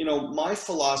you know, my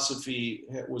philosophy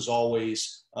was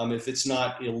always, if it's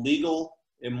not illegal,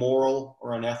 immoral,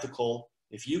 or unethical,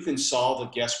 if you can solve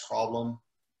a guest problem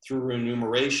through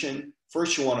remuneration,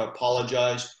 first you want to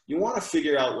apologize. You want to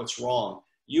figure out what's wrong.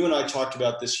 You and I talked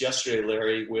about this yesterday,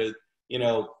 Larry, with, you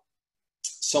know,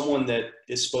 someone that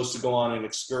is supposed to go on an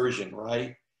excursion,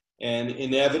 right? And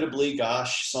inevitably,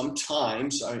 gosh,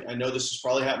 sometimes, I know this has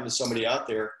probably happened to somebody out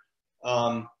there,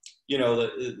 you know,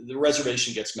 the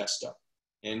reservation gets messed up.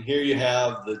 And here you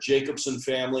have the Jacobson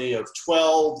family of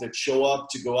 12 that show up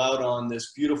to go out on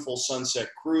this beautiful sunset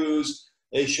cruise.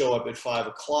 They show up at 5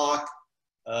 o'clock,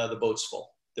 the boat's full.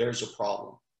 There's a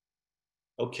problem.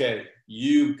 Okay,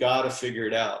 you've got to figure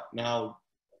it out. Now,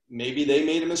 maybe they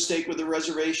made a mistake with the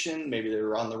reservation. Maybe they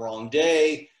were on the wrong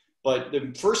day. But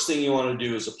the first thing you want to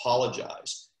do is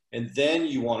apologize. And then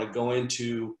you want to go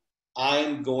into,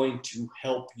 I'm going to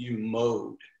help you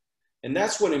mode. And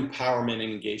that's what empowerment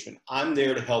and engagement. I'm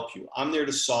there to help you. I'm there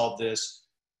to solve this.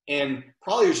 And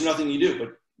probably there's nothing you do,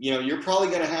 but you know, you're probably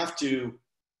going to have to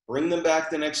bring them back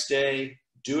the next day,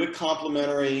 do it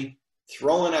complimentary,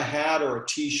 throw in a hat or a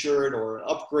t-shirt or an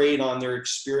upgrade on their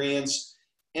experience,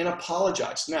 and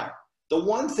apologize. Now, the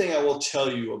one thing I will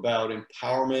tell you about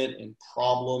empowerment and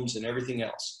problems and everything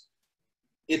else,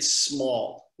 it's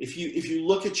small. If you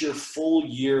look at your full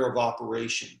year of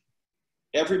operation,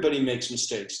 everybody makes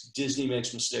mistakes. Disney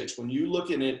makes mistakes. When you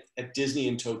look at it at Disney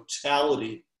in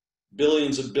totality,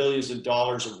 billions of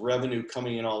dollars of revenue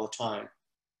coming in all the time,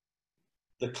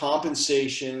 the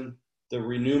compensation, the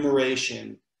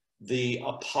remuneration, the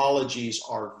apologies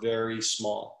are very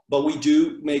small. But we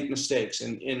do make mistakes,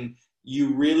 and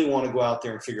you really want to go out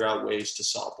there and figure out ways to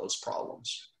solve those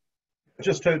problems.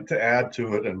 Just to add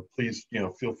to it, and please, you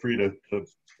know, feel free to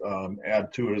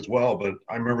add to it as well. But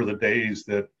I remember the days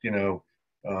that, you know,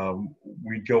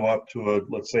 we'd go up to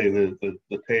let's say the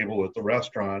table at the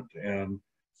restaurant, and,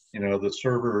 you know, the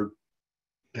server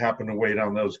happened to wait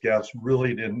on those guests,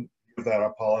 really didn't give that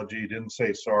apology, didn't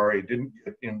say sorry, didn't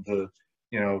get into,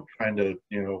 you know, trying to,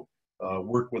 you know,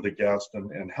 work with the guest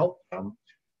and help them.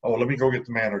 Oh, let me go get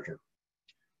the manager.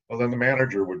 Well, then the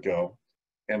manager would go,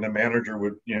 and the manager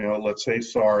would, you know, let's say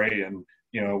sorry, and,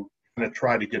 you know, kind of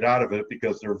try to get out of it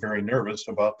because they're very nervous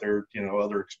about their, you know,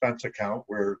 other expense account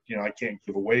where, you know, I can't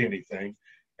give away anything,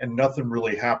 and nothing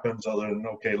really happens other than,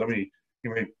 okay, let me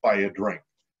buy a drink.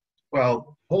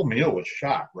 Well, the whole meal was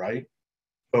shot, right?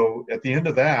 So at the end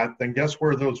of that, then guess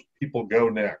where those people go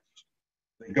next?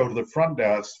 They go to the front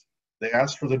desk. They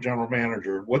ask for the general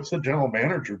manager. What's the general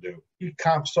manager do? He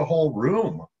comps the whole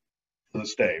room for the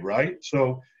stay, right?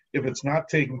 So if it's not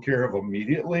taken care of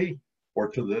immediately or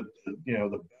to the, you know,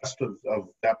 the best of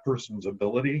that person's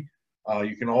ability,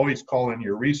 you can always call in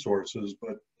your resources.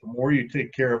 But the more you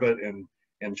take care of it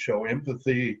and show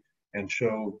empathy and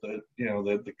show the, you know,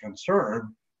 the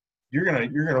concern, you're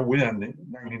gonna win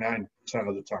 99%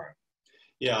 of the time.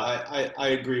 Yeah, I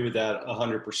agree with that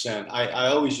 100%. I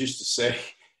always used to say,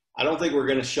 I don't think we're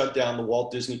going to shut down the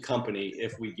Walt Disney Company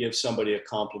if we give somebody a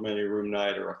complimentary room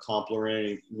night or a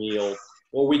complimentary meal,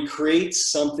 or we create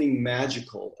something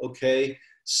magical. Okay,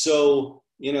 so,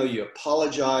 you know, you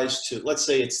apologize to, let's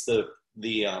say it's the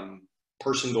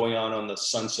person going on the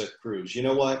Sunset Cruise. You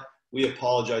know what? We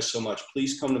apologize so much.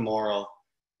 Please come tomorrow.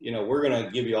 You know, we're going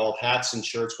to give you all hats and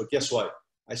shirts, but guess what?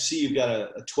 I see you've got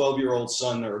a 12-year-old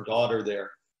son or daughter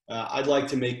there. I'd like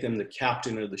to make them the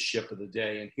captain of the ship of the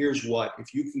day. And here's what,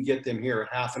 if you can get them here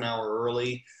a half an hour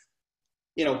early,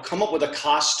 you know, come up with a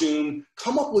costume,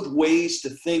 come up with ways to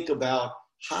think about,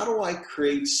 how do I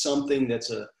create something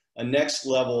that's a next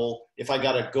level? If I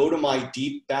got to go to my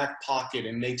deep back pocket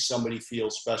and make somebody feel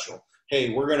special,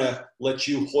 hey, we're going to let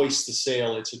you hoist the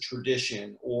sail. It's a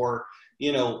tradition. Or,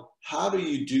 you know, how do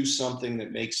you do something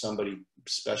that makes somebody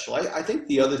special? I think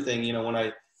the other thing, you know,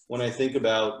 when I think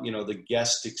about, you know, the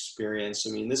guest experience,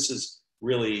 I mean, this is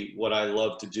really what I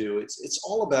love to do. It's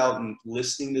all about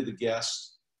listening to the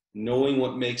guest, knowing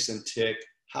what makes them tick.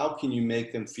 How can you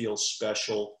make them feel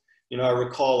special? You know, I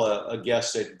recall a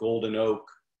guest at Golden Oak.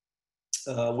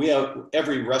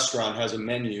 Every restaurant has a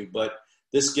menu, but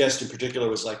this guest in particular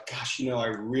was like, gosh, you know, I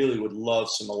really would love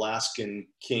some Alaskan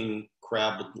king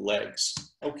crab legs.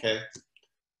 Okay,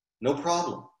 no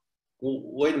problem. Well,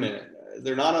 wait a minute,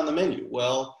 they're not on the menu.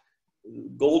 Well,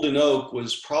 Golden Oak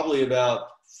was probably about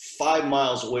 5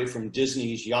 miles away from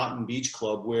Disney's Yacht and Beach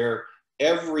Club, where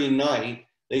every night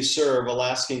they serve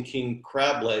Alaskan king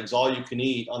crab legs, all you can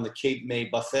eat, on the Cape May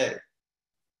buffet.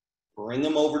 Bring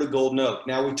them over to Golden Oak.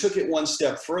 Now, we took it one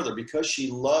step further because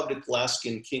she loved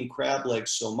Alaskan king crab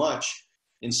legs so much.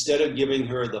 Instead of giving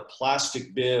her the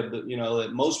plastic bib, you know,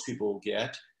 that most people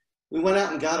get, We went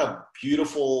out and got a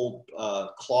beautiful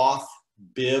cloth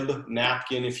bib,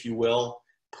 napkin, if you will,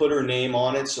 put her name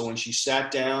on it. So when she sat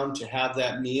down to have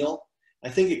that meal, I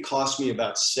think it cost me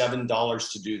about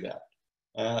 $7 to do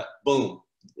that. Boom.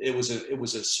 It was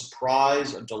a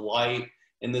surprise, a delight.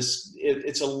 And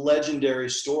it's a legendary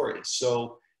story.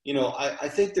 So, you know, I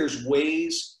think there's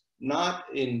ways, not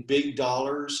in big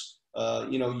dollars,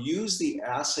 you know, use the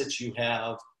assets you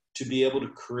have to be able to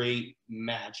create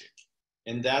magic.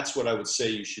 And that's what I would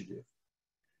say you should do.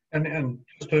 And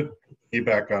just to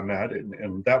feedback on that,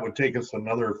 and that would take us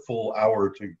another full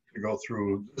hour to go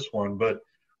through this one, but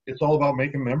it's all about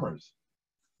making memories.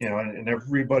 You know, and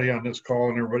everybody on this call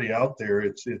and everybody out there,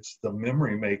 it's the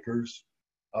memory makers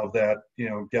of that, you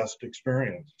know, guest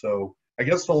experience. So I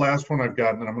guess the last one I've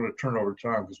gotten, and I'm going to turn over to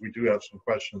Tom because we do have some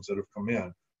questions that have come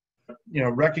in. You know,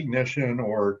 recognition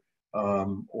or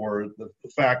the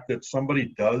fact that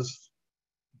somebody does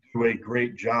do a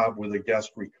great job with a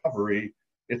guest recovery,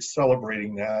 it's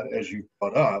celebrating that, as you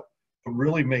brought up, but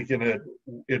really making it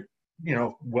you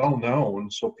know, well known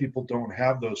so people don't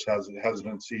have those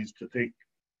hesitancies to take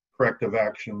corrective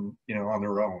action, you know, on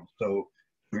their own. So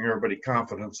giving everybody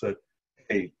confidence that,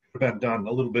 hey, it could have been done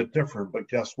a little bit different, but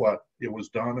guess what? It was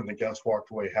done and the guest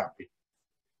walked away happy.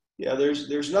 Yeah,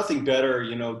 there's nothing better.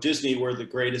 You know, Disney, we're the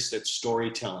greatest at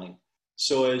storytelling.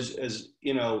 So as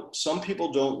you know, some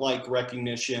people don't like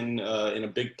recognition in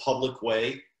a big public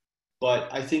way,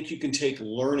 but I think you can take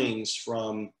learnings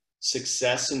from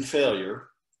success and failure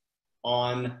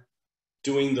on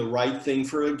doing the right thing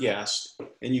for a guest,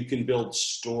 and you can build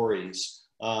stories.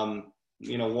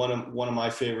 You know, one of my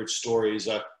favorite stories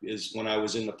is when I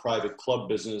was in the private club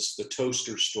business, the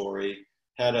toaster story.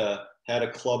 Had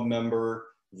a club member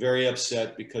very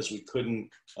upset because we couldn't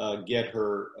get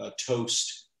her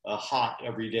toast hot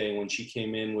every day when she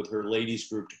came in with her ladies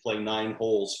group to play 9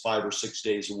 holes 5 or 6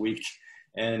 days a week.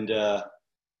 And,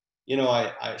 you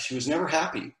know, she was never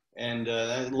happy. And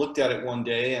I looked at it one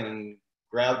day and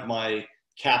grabbed my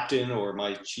captain or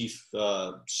my chief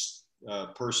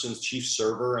chief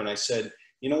server. And I said,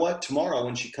 you know what, tomorrow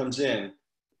when she comes in,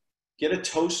 get a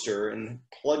toaster and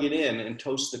plug it in and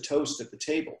toast the toast at the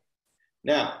table.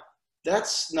 Now,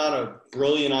 that's not a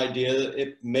brilliant idea.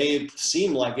 It may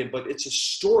seem like it, but it's a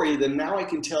story that now I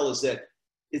can tell is that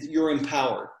you're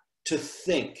empowered to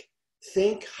think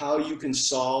how you can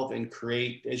solve and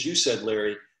create, as you said,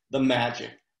 Larry, the magic,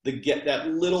 get that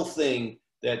little thing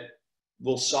that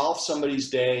will solve somebody's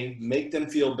day, make them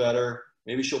feel better.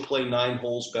 Maybe she'll play 9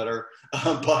 holes better,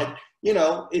 but you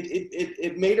know,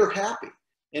 it made her happy,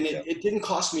 and it didn't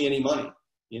cost me any money.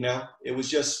 You know, it was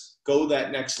just go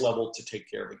that next level to take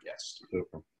care of a guest.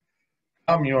 Super.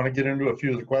 You want to get into a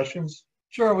few of the questions?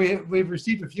 Sure. We've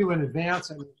received a few in advance,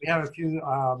 and we have a few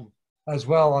as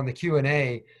well on the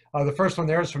Q&A. The first one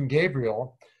there is from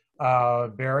Gabriel.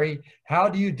 Barry, how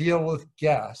do you deal with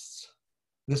guests?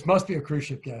 This must be a cruise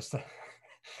ship guest.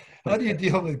 How do you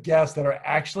deal with guests that are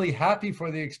actually happy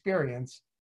for the experience,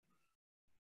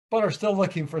 but are still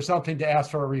looking for something to ask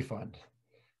for a refund?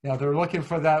 You know, they're looking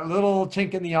for that little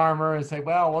chink in the armor and say,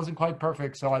 well, it wasn't quite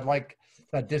perfect, so I'd like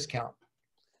that discount.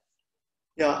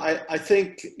 Yeah, I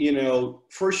think, you know,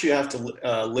 first you have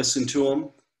to listen to them.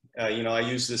 You know, I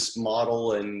use this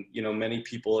model, and, you know, many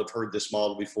people have heard this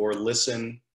model before: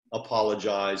 listen,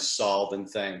 apologize, solve, and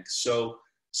thank. So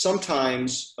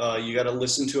sometimes you got to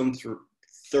listen to them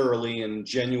thoroughly and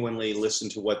genuinely listen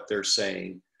to what they're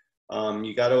saying.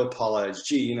 You got to apologize.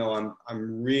 Gee, you know,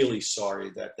 I'm really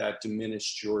sorry that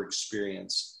diminished your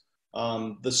experience.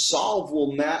 The solve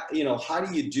will you know, how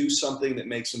do you do something that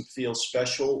makes them feel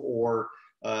special, or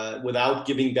without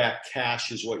giving back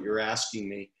cash is what you're asking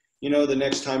me. You know, the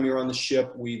next time you're on the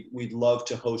ship, we'd love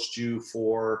to host you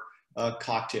for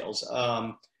cocktails.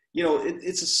 You know,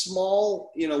 it's a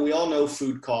small, you know, we all know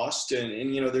food cost,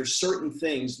 and, you know, there's certain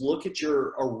things. Look at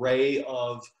your array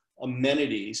of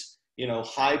amenities, you know,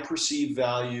 high perceived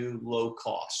value, low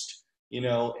cost, you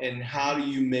know, and how do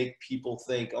you make people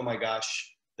think, oh my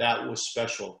gosh, that was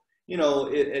special? You know,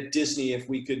 at Disney, if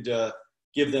we could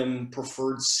give them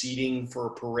preferred seating for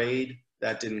a parade,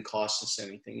 that didn't cost us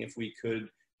anything. If we could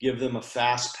give them a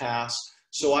fast pass.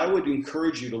 So I would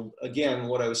encourage you to, again,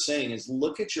 what I was saying is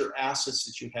look at your assets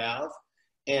that you have,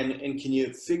 and can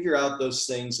you figure out those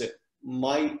things that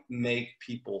might make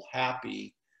people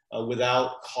happy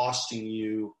without costing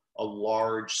you a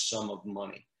large sum of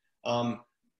money.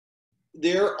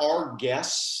 There are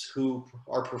guests who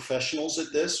are professionals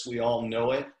at this. We all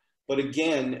know it. But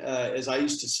again, as I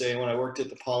used to say when I worked at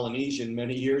the Polynesian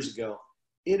many years ago,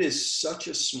 it is such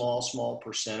a small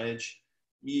percentage.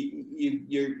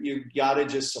 You got to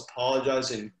just apologize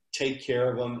and take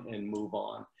care of them and move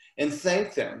on. and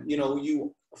thank them.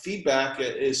 Feedback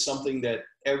is something that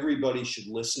everybody should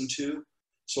listen to.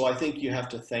 So I think you have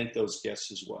to thank those guests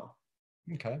as well.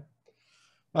 Okay.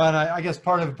 And I guess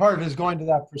part of it is going to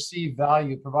that perceived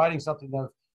value, providing something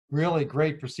of really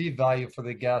great perceived value for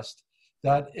the guest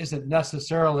that isn't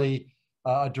necessarily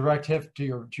a direct hit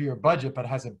to your budget, but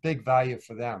has a big value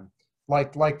for them,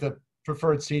 like the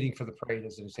preferred seating for the parade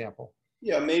as an example.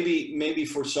 Yeah, maybe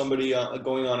for somebody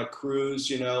going on a cruise,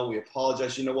 we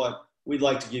apologize. You know what? We'd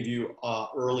like to give you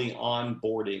early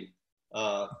onboarding.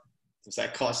 Does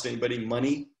that cost anybody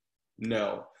money?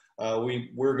 No.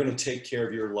 We're going to take care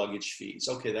of your luggage fees.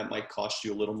 Okay, that might cost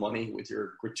you a little money with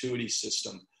your gratuity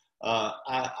system.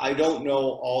 I don't know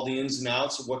all the ins and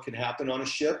outs of what could happen on a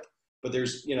ship, but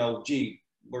there's,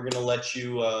 we're going to let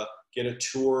you get a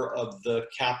tour of the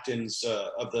captain's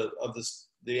of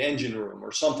the engine room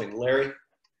or something. Larry?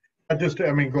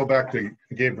 Go back to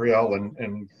Gabriel,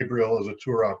 and Gabriel is a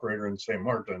tour operator in St.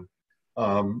 Martin.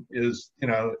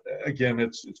 Again,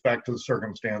 it's back to the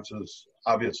circumstances,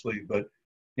 obviously, but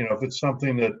if it's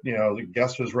something that the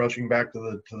guest is rushing back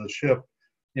to the ship,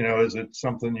 is it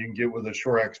something you can get with a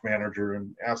Shorex manager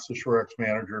and ask the Shorex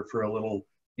manager for a little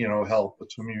help?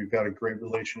 Assuming you've got a great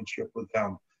relationship with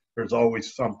them, there's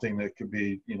always something that could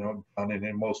be done, and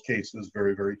in most cases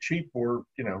very, very cheap, or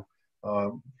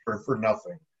for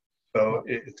nothing. So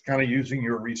it's kind of using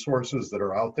your resources that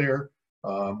are out there,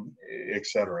 et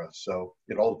cetera. So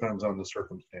it all depends on the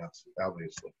circumstance,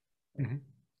 obviously. Mm-hmm.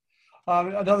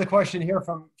 Another question here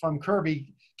from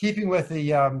Kirby, keeping with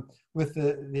the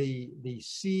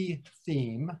C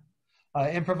theme,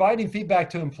 in providing feedback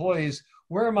to employees,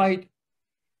 where might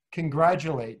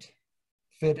congratulate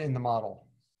fit in the model?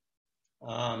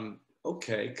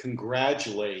 Okay,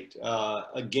 congratulate.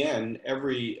 Again,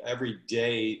 every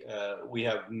day we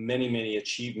have many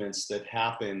achievements that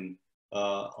happen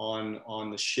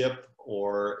on the ship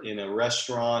or in a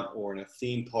restaurant or in a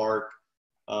theme park.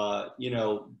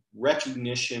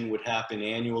 Recognition would happen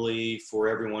annually for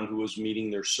everyone who was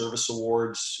meeting their service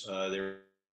awards, their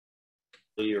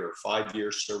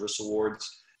 5-year service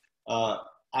awards.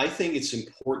 I think it's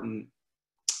important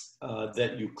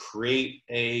that you create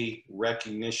a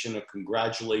recognition, a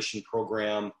congratulation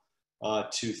program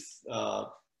to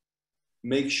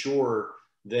make sure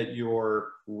that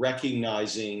you're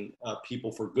recognizing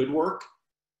people for good work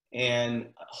and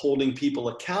holding people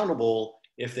accountable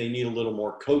if they need a little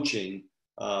more coaching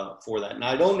for that. And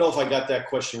I don't know if I got that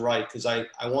question right, because I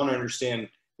want to understand,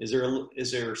 is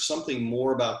there something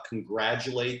more about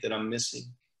congratulate that I'm missing?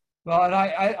 Well,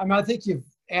 and I think you've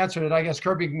answered it. I guess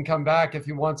Kirby can come back if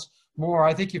he wants more.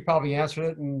 I think you've probably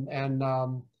answered it. And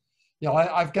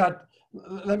I've got,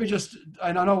 let me just,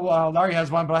 I know Larry has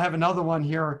one, but I have another one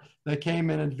here that came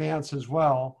in advance as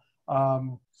well.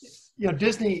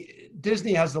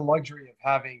 Disney has the luxury of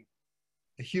having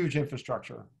a huge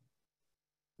infrastructure.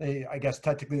 I guess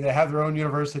technically they have their own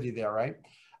university there, right?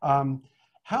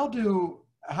 How do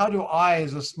I,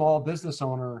 as a small business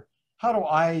owner, how do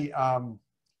I,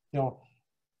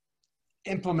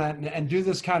 implement and do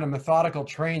this kind of methodical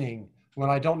training when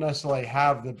I don't necessarily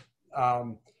have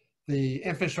the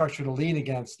infrastructure to lean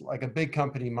against like a big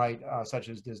company might, such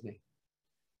as Disney?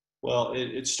 Well,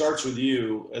 it starts with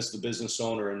you as the business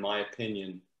owner, in my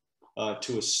opinion,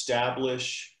 to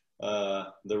establish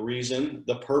the reason,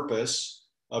 the purpose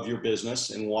of your business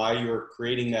and why you're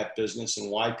creating that business and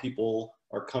why people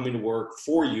are coming to work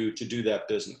for you to do that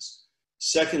business.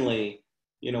 Secondly,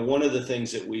 one of the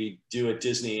things that we do at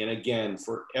Disney, and again,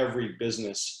 for every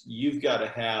business, you've got to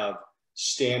have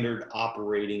standard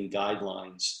operating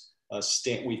guidelines.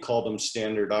 We call them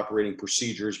standard operating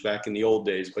procedures back in the old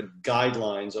days, but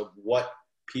guidelines of what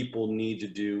people need to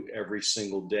do every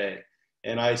single day.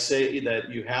 And I say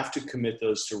that you have to commit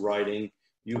those to writing.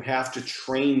 You have to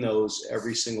train those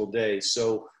every single day.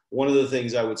 So one of the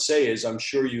things I would say is I'm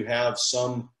sure you have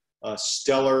some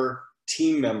stellar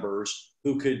team members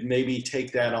who could maybe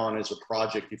take that on as a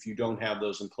project if you don't have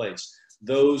those in place.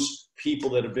 Those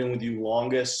people that have been with you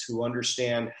longest, who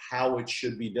understand how it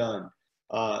should be done.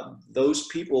 Those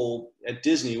people at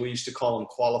Disney, we used to call them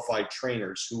qualified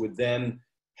trainers, who would then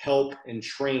help and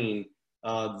train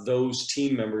those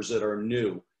team members that are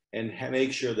new and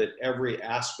make sure that every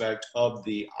aspect of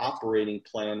the operating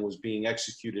plan was being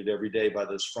executed every day by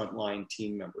those frontline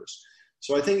team members.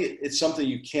 So I think it's something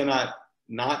you cannot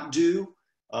not do,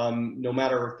 no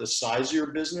matter the size of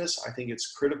your business. I think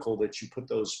it's critical that you put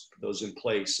those in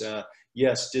place.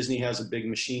 Yes, Disney has a big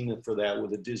machine for that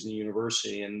with a Disney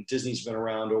University, and Disney's been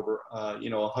around over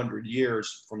 100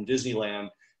 years from Disneyland,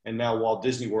 and now Walt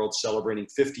Disney World's celebrating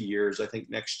 50 years, I think,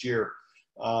 next year.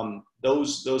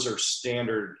 Those are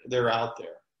standard, they're out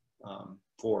there.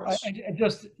 for us.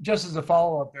 Just as a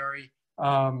follow-up, Barry,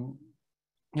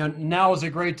 now is a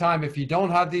great time if you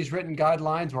don't have these written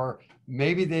guidelines, or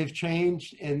maybe they've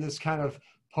changed in this kind of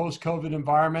post-COVID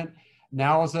environment.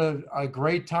 Now is a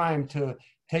great time to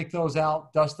take those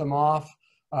out, dust them off,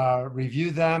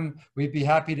 review them. We'd be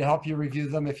happy to help you review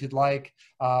them if you'd like.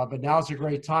 But now's a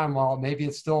great time, while maybe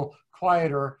it's still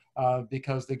quieter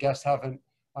because the guests haven't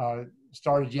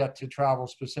started yet to travel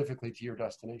specifically to your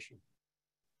destination.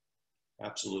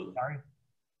 Absolutely. Barry?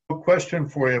 A question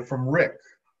for you from Rick.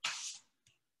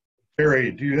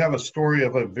 Barry, do you have a story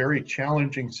of a very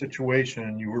challenging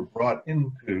situation you were brought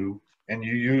into and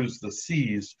you used the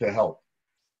C's to help?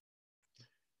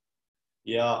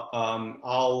 Yeah,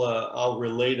 I'll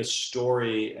relate a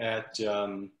story at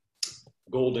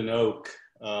Golden Oak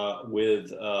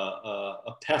with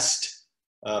a pest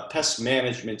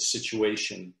management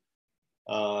situation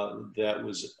that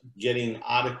was getting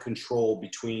out of control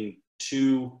between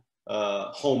two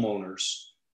homeowners.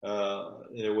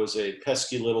 There was a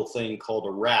pesky little thing called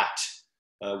a rat.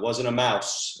 It wasn't a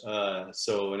mouse,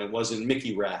 and it wasn't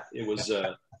Mickey Rat. It was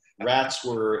rats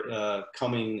were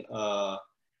coming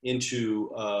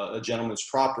into a gentleman's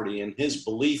property, and his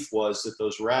belief was that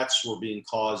those rats were being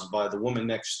caused by the woman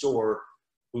next door,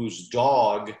 whose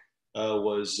dog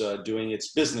was doing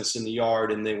its business in the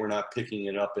yard, and they were not picking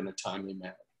it up in a timely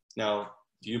manner. Now,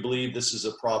 do you believe this is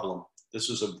a problem? This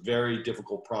was a very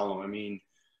difficult problem. I mean,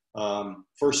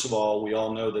 first of all, we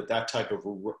all know that that type of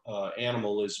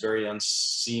animal is very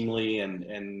unseemly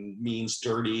and means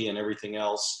dirty and everything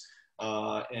else,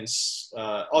 and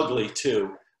ugly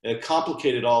too. It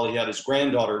complicated all. He had his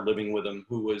granddaughter living with him,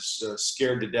 who was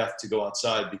scared to death to go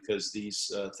outside because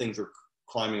these things were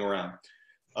climbing around.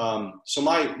 So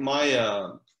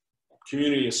my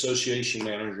community association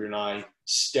manager and I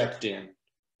stepped in.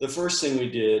 The first thing we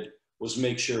did was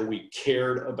make sure we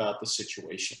cared about the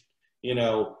situation. You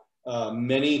know,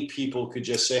 many people could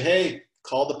just say, "Hey,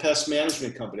 call the pest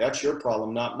management company. That's your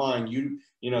problem, not mine."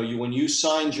 When you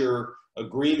signed your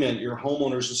agreement, your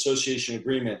homeowners association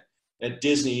agreement at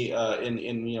Disney,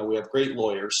 we have great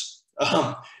lawyers.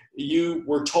 You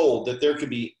were told that there could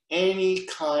be any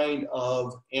kind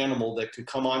of animal that could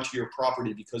come onto your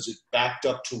property because it backed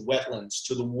up to wetlands,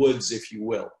 to the woods, if you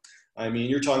will. I mean,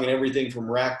 you're talking everything from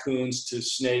raccoons to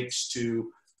snakes to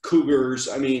cougars.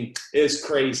 I mean, it's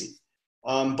crazy.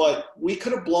 But we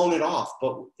could have blown it off,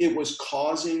 but it was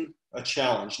causing a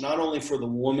challenge, not only for the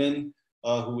woman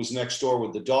who was next door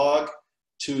with the dog,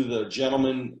 to the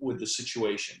gentleman with the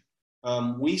situation.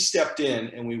 We stepped in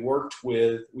and we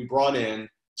brought in,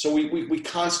 so we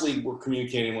constantly were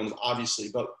communicating with them, obviously,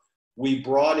 but we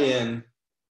brought in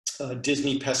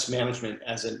Disney Pest Management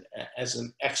as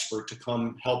an expert to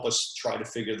come help us try to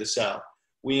figure this out.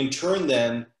 We in turn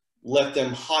then let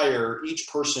them each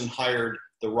person hired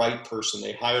the right person.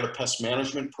 They hired a pest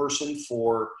management person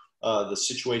for the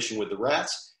situation with the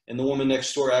rats, and the woman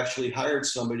next door actually hired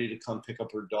somebody to come pick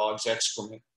up her dog's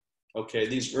excrement. Okay,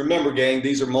 remember gang,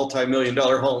 these are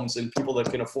multi-million-dollar homes and people that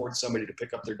can afford somebody to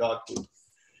pick up their dog poop.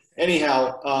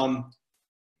 Anyhow,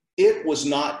 it was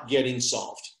not getting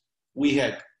solved. We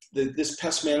had this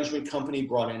pest management company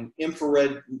brought in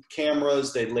infrared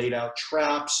cameras. They laid out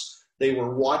traps. They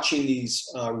were watching these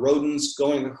rodents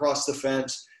going across the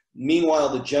fence. Meanwhile,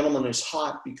 the gentleman is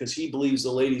hot because he believes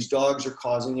the lady's dogs are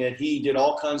causing it. He did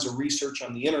all kinds of research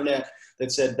on the internet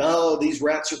that said, no, these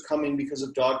rats are coming because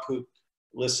of dog poop.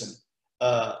 Listen,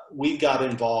 we got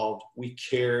involved. We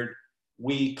cared.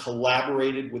 We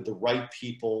collaborated with the right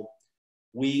people.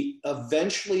 We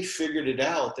eventually figured it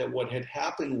out that what had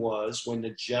happened was when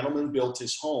the gentleman built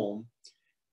his home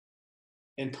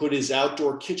and put his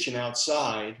outdoor kitchen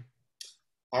outside,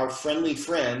 our friendly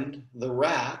friend, the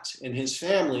rat, and his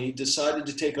family decided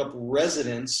to take up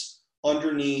residence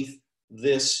underneath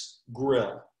this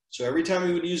grill. So every time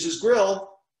he would use his grill,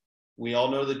 we all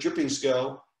know that drippings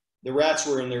go, the rats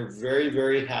were in there very,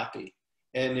 very happy.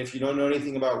 And if you don't know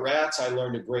anything about rats, I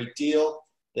learned a great deal.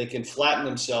 They can flatten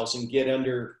themselves and get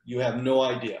under, you have no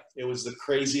idea. It was the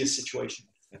craziest situation.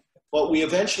 But we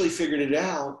eventually figured it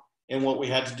out. And what we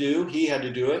had to do, he had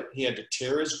to do it. He had to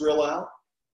tear his grill out.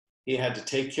 He had to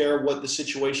take care of what the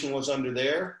situation was under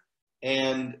there.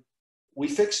 And we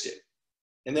fixed it.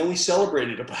 And then we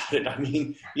celebrated about it. I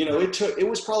mean, you know, it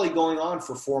was probably going on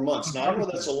for 4 months. Now, I know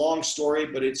that's a long story,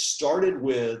 but it started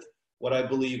with what I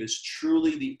believe is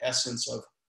truly the essence of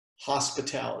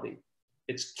hospitality.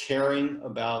 It's caring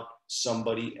about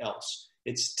somebody else.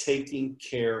 It's taking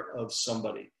care of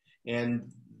somebody.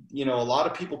 And, you know, a lot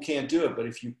of people can't do it, but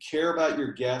if you care about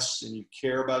your guests and you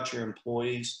care about your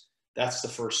employees, that's the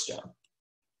first step.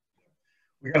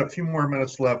 We got a few more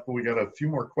minutes left, but we got a few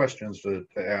more questions to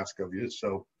ask of you.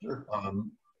 So Sure.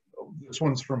 this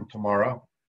one's from Tamara.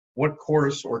 What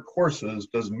course or courses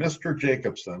does Mr.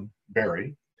 Jacobson,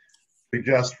 Barry,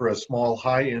 suggest for a small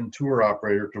high-end tour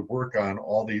operator to work on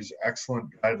all these excellent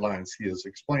guidelines he is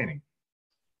explaining?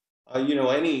 You know,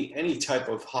 any type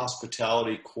of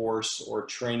hospitality course or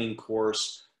training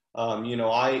course, you know,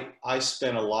 I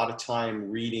spend a lot of time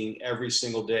reading every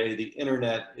single day. The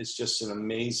internet is just an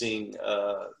amazing,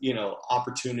 you know,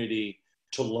 opportunity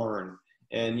to learn.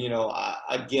 And, you know,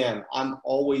 again, I'm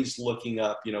always looking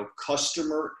up, you know,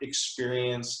 customer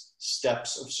experience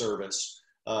steps of service,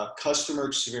 customer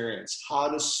experience, how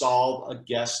to solve a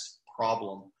guest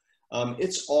problem.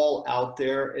 It's all out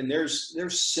there, and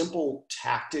there's simple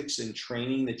tactics and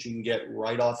training that you can get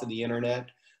right off of the internet.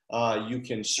 You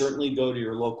can certainly go to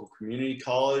your local community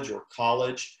college or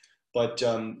college, but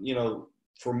you know,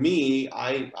 for me,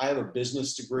 I have a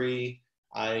business degree.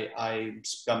 I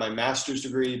got my master's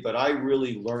degree, but I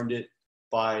really learned it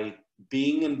by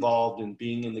being involved and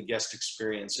being in the guest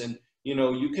experience. And you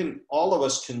know, all of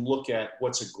us can look at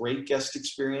what's a great guest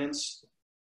experience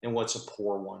and what's a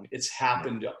poor one. It's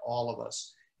happened to all of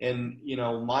us. And, you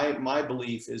know, my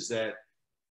belief is that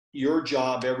your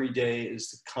job every day is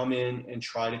to come in and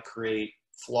try to create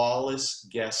flawless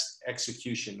guest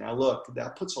execution. Now, look,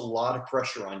 that puts a lot of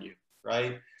pressure on you,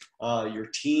 right? Your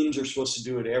teams are supposed to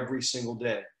do it every single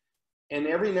day. And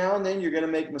every now and then you're going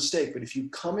to make a mistake. But if you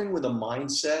come in with a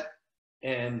mindset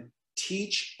and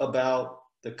teach about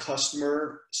the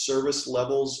customer service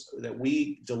levels that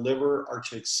we deliver are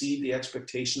to exceed the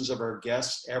expectations of our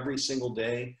guests every single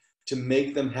day, to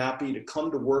make them happy, to come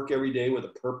to work every day with a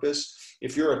purpose.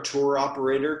 If you're a tour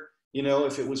operator, you know,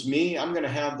 if it was me, I'm going to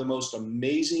have the most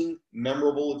amazing,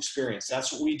 memorable experience.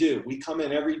 That's what we do. We come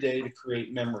in every day to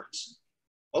create memories.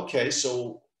 Okay,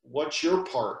 so what's your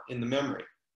part in the memory?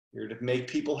 You're to make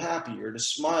people happy. You're to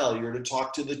smile. You're to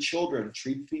talk to the children,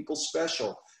 treat people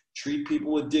special. Treat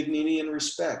people with dignity and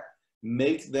respect.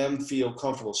 Make them feel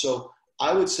comfortable. So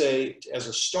I would say, as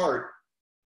a start,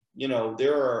 you know,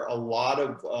 there are a lot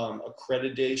of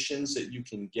accreditations that you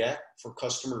can get for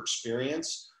customer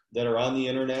experience that are on the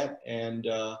internet. And,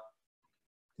 you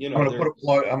know, I'm going to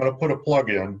put a plug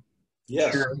in.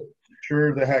 Yes.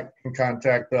 Sure the heck can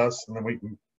contact us, and then we can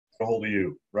get a hold of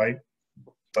you, right?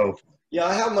 So yeah,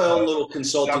 I have my own little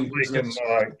consulting business.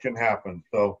 Can happen.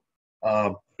 So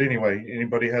anyway,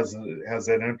 anybody has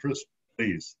that interest,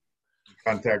 please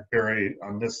contact Barry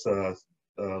on this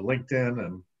LinkedIn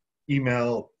and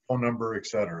email, phone number,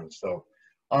 etc. So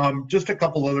just a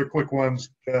couple other quick ones.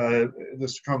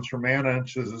 This comes from Anna, and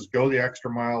she says, "Go the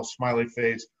extra mile, smiley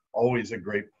face, always a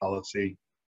great policy."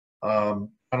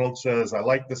 Donald says, "I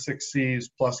like the 6 C's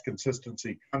plus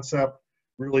consistency concept.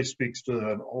 Really speaks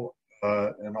to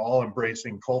an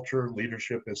all-embracing culture.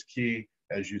 Leadership is key,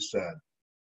 as you said."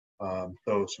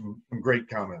 So some great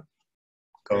comments.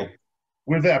 So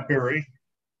with that, Barry,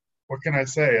 what can I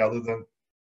say other than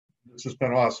this has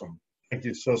been awesome? Thank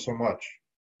you so much.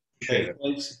 Hey,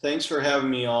 thanks for having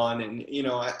me on. And you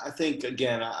know, I think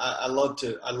again, I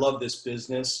love this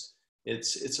business.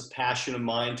 It's a passion of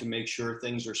mine to make sure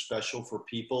things are special for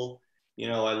people. You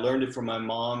know, I learned it from my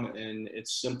mom, and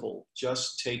it's simple.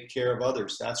 Just take care of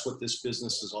others. That's what this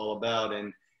business is all about.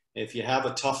 And if you have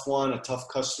a tough one, a tough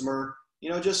customer, you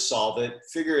know, just solve it,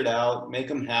 figure it out, make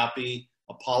them happy,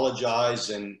 apologize,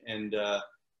 and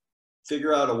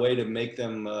figure out a way to make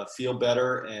them feel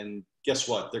better. And guess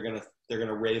what? They're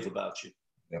gonna rave about you.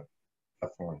 Yep,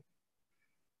 definitely.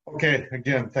 Okay,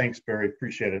 again, thanks, Barry.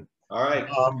 Appreciate it. All right.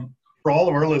 For all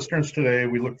of our listeners today,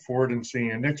 we look forward to seeing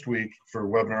you next week for a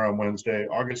webinar on Wednesday,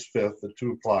 August 5th at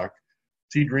 2 o'clock,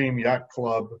 Sea Dream Yacht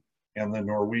Club and the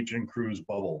Norwegian Cruise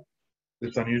Bubble.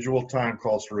 This unusual time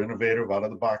calls for innovative,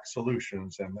 out-of-the-box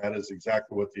solutions, and that is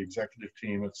exactly what the executive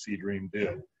team at Sea Dream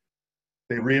did.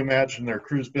 They reimagined their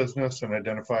cruise business and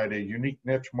identified a unique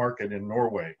niche market in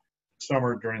Norway. This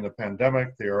summer, during the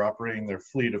pandemic, they are operating their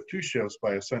fleet of 2 ships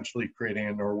by essentially creating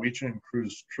a Norwegian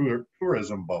cruise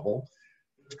tourism bubble.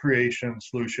 This creative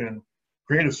solution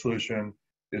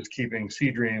is keeping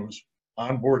Sea Dream's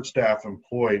onboard staff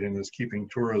employed and is keeping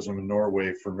tourism in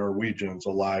Norway for Norwegians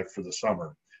alive for the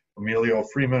summer. Emilio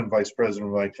Freeman, Vice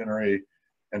President of Itinerary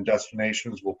and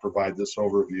Destinations, will provide this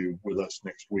overview with us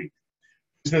next week.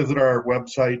 Please visit our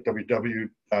website,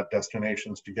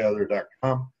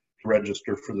 www.destinationstogether.com, to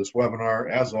register for this webinar.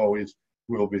 As always,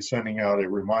 we'll be sending out a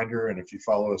reminder, and if you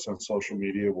follow us on social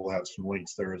media, we'll have some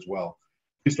links there as well.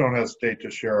 Please don't hesitate to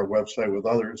share our website with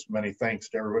others. Many thanks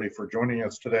to everybody for joining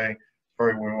us today.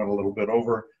 Sorry we went a little bit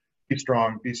over. Be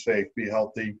strong, be safe, be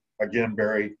healthy. Again,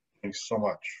 Barry, thanks so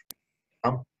much.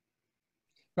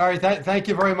 Barry, thank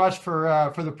you very much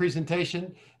for the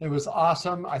presentation. It was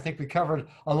awesome. I think we covered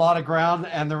a lot of ground,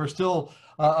 and there were still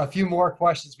a few more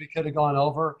questions we could have gone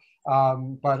over,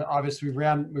 but obviously we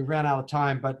ran out of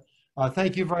time. But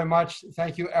thank you very much.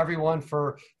 Thank you everyone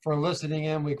for listening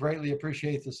in. We greatly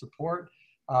appreciate the support.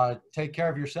 Take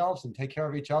care of yourselves and take care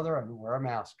of each other, and wear a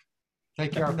mask.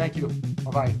 Take care. Thank you.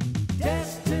 Bye-bye.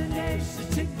 Destination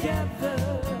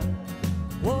together,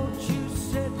 won't you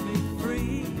set me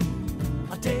free?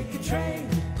 I'll take a train,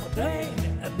 a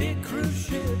plane, a big cruise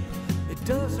ship. It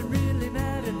doesn't really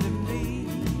matter to me.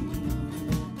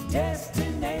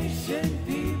 Destination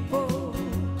people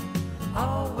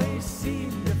always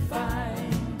seem to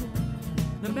find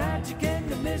the magic and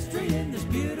the mystery in this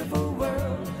beautiful world.